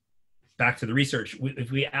 So back to the research,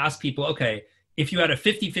 if we ask people, okay, if you had a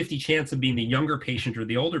 50-50 chance of being the younger patient or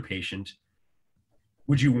the older patient,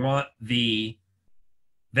 would you want the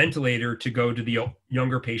ventilator to go to the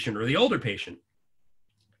younger patient or the older patient?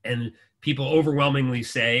 And people overwhelmingly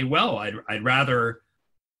say, well, I'd rather,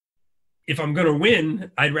 if I'm going to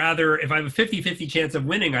win, if I have a 50-50 chance of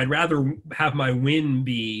winning, I'd rather have my win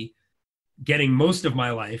be getting most of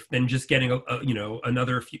my life than just getting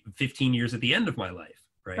another 15 years at the end of my life,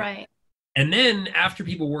 right? Right. And then after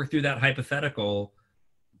people work through that hypothetical,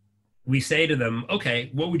 we say to them, okay,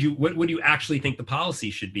 what do you actually think the policy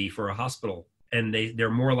should be for a hospital? And they're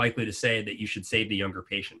more likely to say that you should save the younger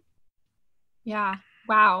patient. Yeah.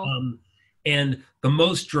 Wow. And the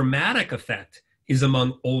most dramatic effect is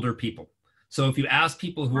among older people. So if you ask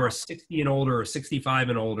people who are 60 and older or 65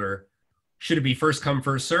 and older, should it be first come,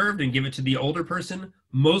 first served and give it to the older person?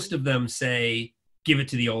 Most of them say, give it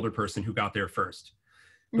to the older person who got there first.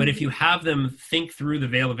 But if you have them think through the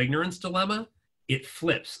veil of ignorance dilemma, it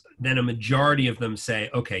flips. Then a majority of them say,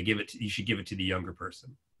 okay, you should give it to the younger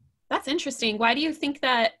person. That's interesting. Why do you think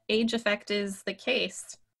that age effect is the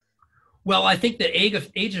case? Well, I think that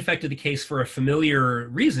age effect is the case for a familiar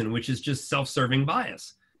reason, which is just self-serving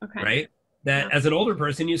bias, right? That as an older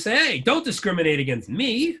person, you say, hey, don't discriminate against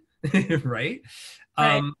me, right?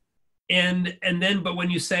 And then, but when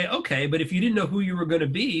you say, okay, but if you didn't know who you were going to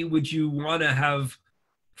be, would you want to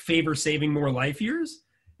favor saving more life years?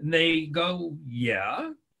 And they go,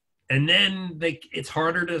 yeah. And then it's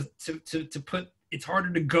harder it's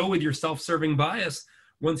harder to go with your self-serving bias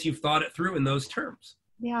once you've thought it through in those terms.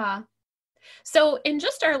 Yeah. So in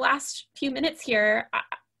just our last few minutes here,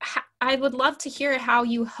 I would love to hear how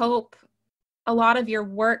you hope a lot of your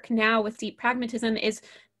work now with deep pragmatism is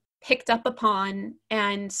picked up upon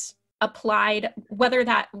and applied, whether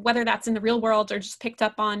that's in the real world or just picked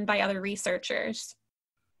up on by other researchers.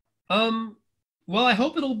 Well, I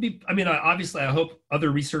hope it'll be, obviously I hope other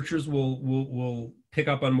researchers will pick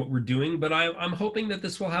up on what we're doing, but I'm hoping that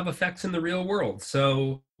this will have effects in the real world.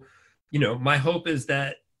 So, my hope is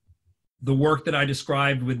that the work that I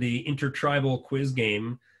described with the intertribal quiz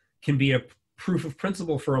game can be a proof of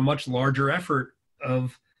principle for a much larger effort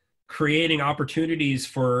of creating opportunities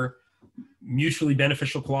for mutually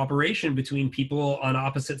beneficial cooperation between people on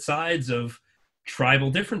opposite sides of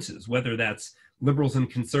tribal differences, whether that's liberals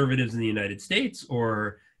and conservatives in the United States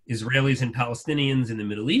or Israelis and Palestinians in the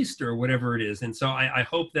Middle East or whatever it is. And so I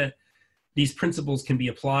hope that these principles can be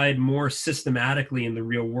applied more systematically in the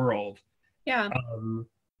real world. Yeah.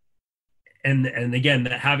 And again,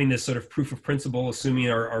 that having this sort of proof of principle, assuming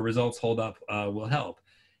our results hold up, will help.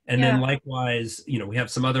 And then likewise, we have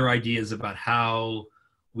some other ideas about how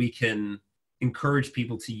we can encourage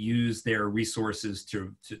people to use their resources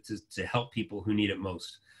to help people who need it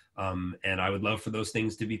most. And I would love for those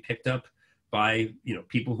things to be picked up by,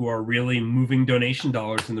 people who are really moving donation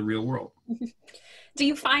dollars in the real world. Do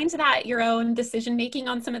you find that your own decision-making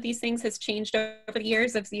on some of these things has changed over the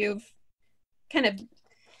years as you've kind of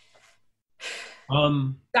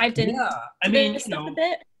dived in? Yeah, a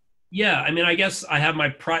bit? Yeah, I guess I have my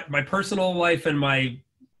personal life and my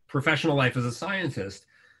professional life as a scientist.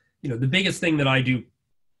 The biggest thing that I do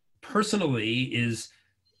personally is,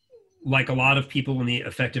 like a lot of people in the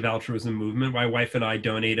effective altruism movement, my wife and I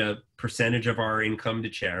donate a percentage of our income to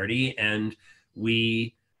charity, and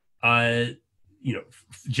we,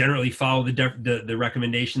 generally follow the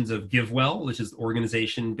recommendations of GiveWell, which is an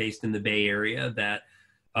organization based in the Bay Area that,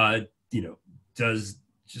 does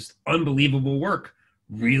just unbelievable work,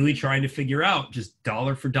 really trying to figure out just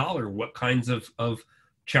dollar for dollar what kinds of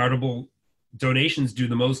charitable donations do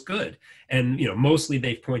the most good. And, mostly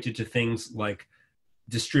they've pointed to things like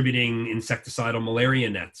distributing insecticidal malaria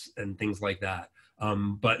nets and things like that.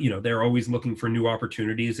 But they're always looking for new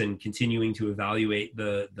opportunities and continuing to evaluate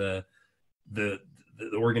the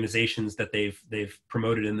organizations that they've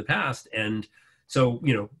promoted in the past. And so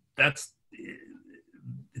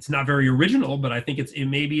it's not very original, but I think it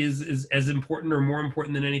maybe is as important or more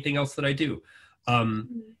important than anything else that I do.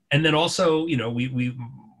 And then also,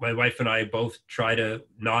 my wife and I both try to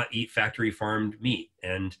not eat factory farmed meat,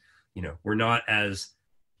 and we're not as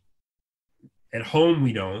at home.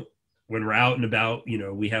 We don't. When we're out and about,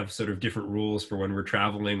 we have sort of different rules for when we're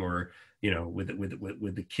traveling or, with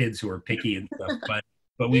the kids who are picky and stuff.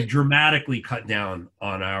 But we've dramatically cut down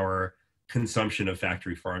on our consumption of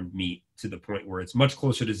factory farmed meat to the point where it's much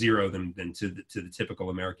closer to zero than to the typical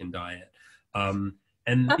American diet. And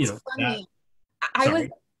That's funny.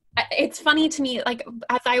 It's funny to me, like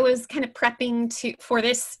as I was kind of prepping for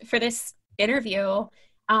this interview,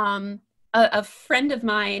 a friend of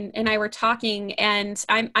mine and I were talking, and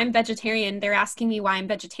I'm vegetarian. They're asking me why I'm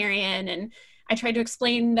vegetarian, and I tried to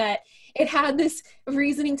explain that it had this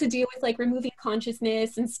reasoning to do with like removing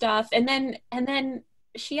consciousness and stuff. And then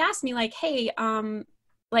she asked me like, hey,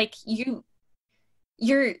 like you're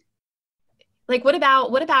like, what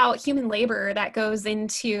about human labor that goes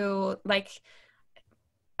into like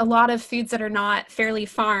a lot of foods that are not fairly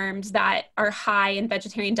farmed that are high in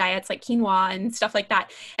vegetarian diets, like quinoa and stuff like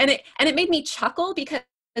that. And it made me chuckle because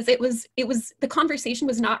it was the conversation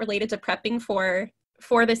was not related to prepping for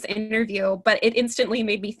this interview, but it instantly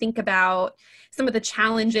made me think about some of the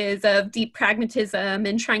challenges of deep pragmatism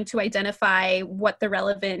and trying to identify what the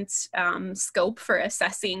relevant scope for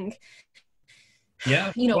assessing.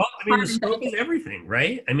 Yeah. Well, I mean, the scope is everything,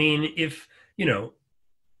 right? I mean, if,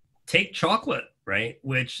 take chocolate, right?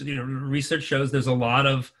 Which, research shows there's a lot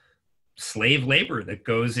of slave labor that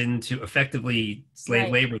goes into effectively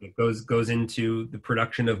slave labor that goes into the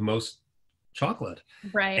production of most chocolate.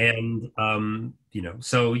 Right. And,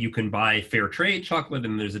 so you can buy fair trade chocolate,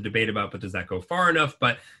 and there's a debate about, but does that go far enough?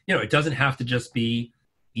 But, it doesn't have to just be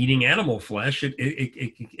eating animal flesh.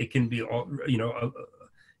 It can be all,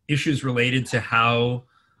 issues related to how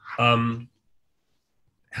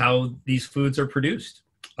these foods are produced.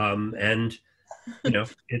 And,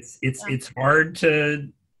 it's hard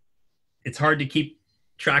to keep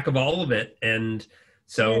track of all of it. And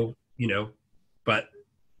so, but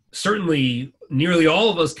certainly nearly all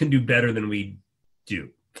of us can do better than we do.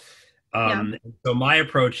 So my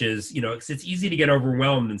approach is, it's easy to get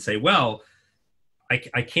overwhelmed and say, well,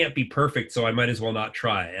 I can't be perfect, so I might as well not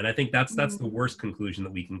try. And I think that's the worst conclusion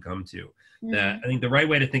that we can come to. That I think the right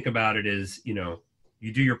way to think about it is, you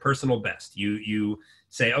do your personal best. You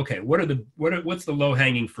say, okay, what's the low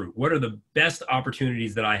hanging fruit? What are the best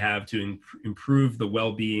opportunities that I have to improve the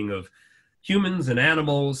well-being of humans and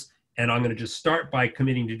animals? And I'm going to just start by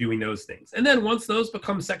committing to doing those things. And then once those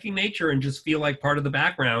become second nature and just feel like part of the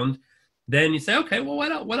background, then you say, okay, well,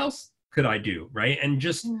 what else could I do, right? And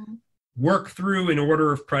just work through in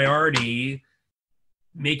order of priority,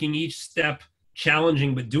 making each step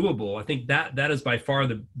challenging but doable. I think that is by far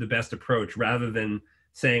the best approach, rather than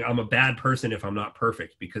saying I'm a bad person if I'm not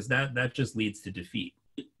perfect, because that just leads to defeat.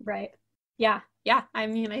 Right. Yeah. I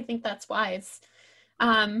mean, I think that's wise.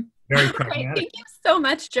 Very pragmatic. Right. Thank you so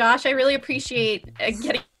much, Josh. I really appreciate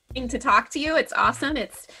getting to talk to you. It's awesome.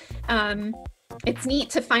 It's neat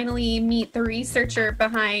to finally meet the researcher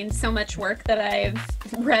behind so much work that I've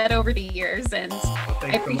read over the years, and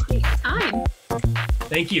I appreciate your time.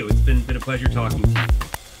 Thank you. It's been a pleasure talking to you.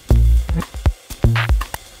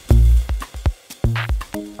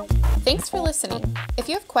 Thanks for listening. If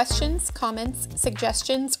you have questions, comments,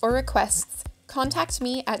 suggestions, or requests, contact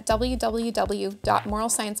me at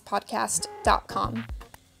www.moralsciencepodcast.com.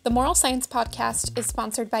 The Moral Science Podcast is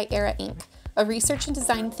sponsored by ERA Inc., a research and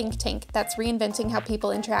design think tank that's reinventing how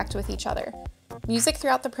people interact with each other. Music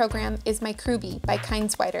throughout the program is My Kruby by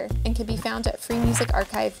Kindswider and can be found at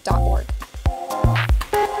freemusicarchive.org.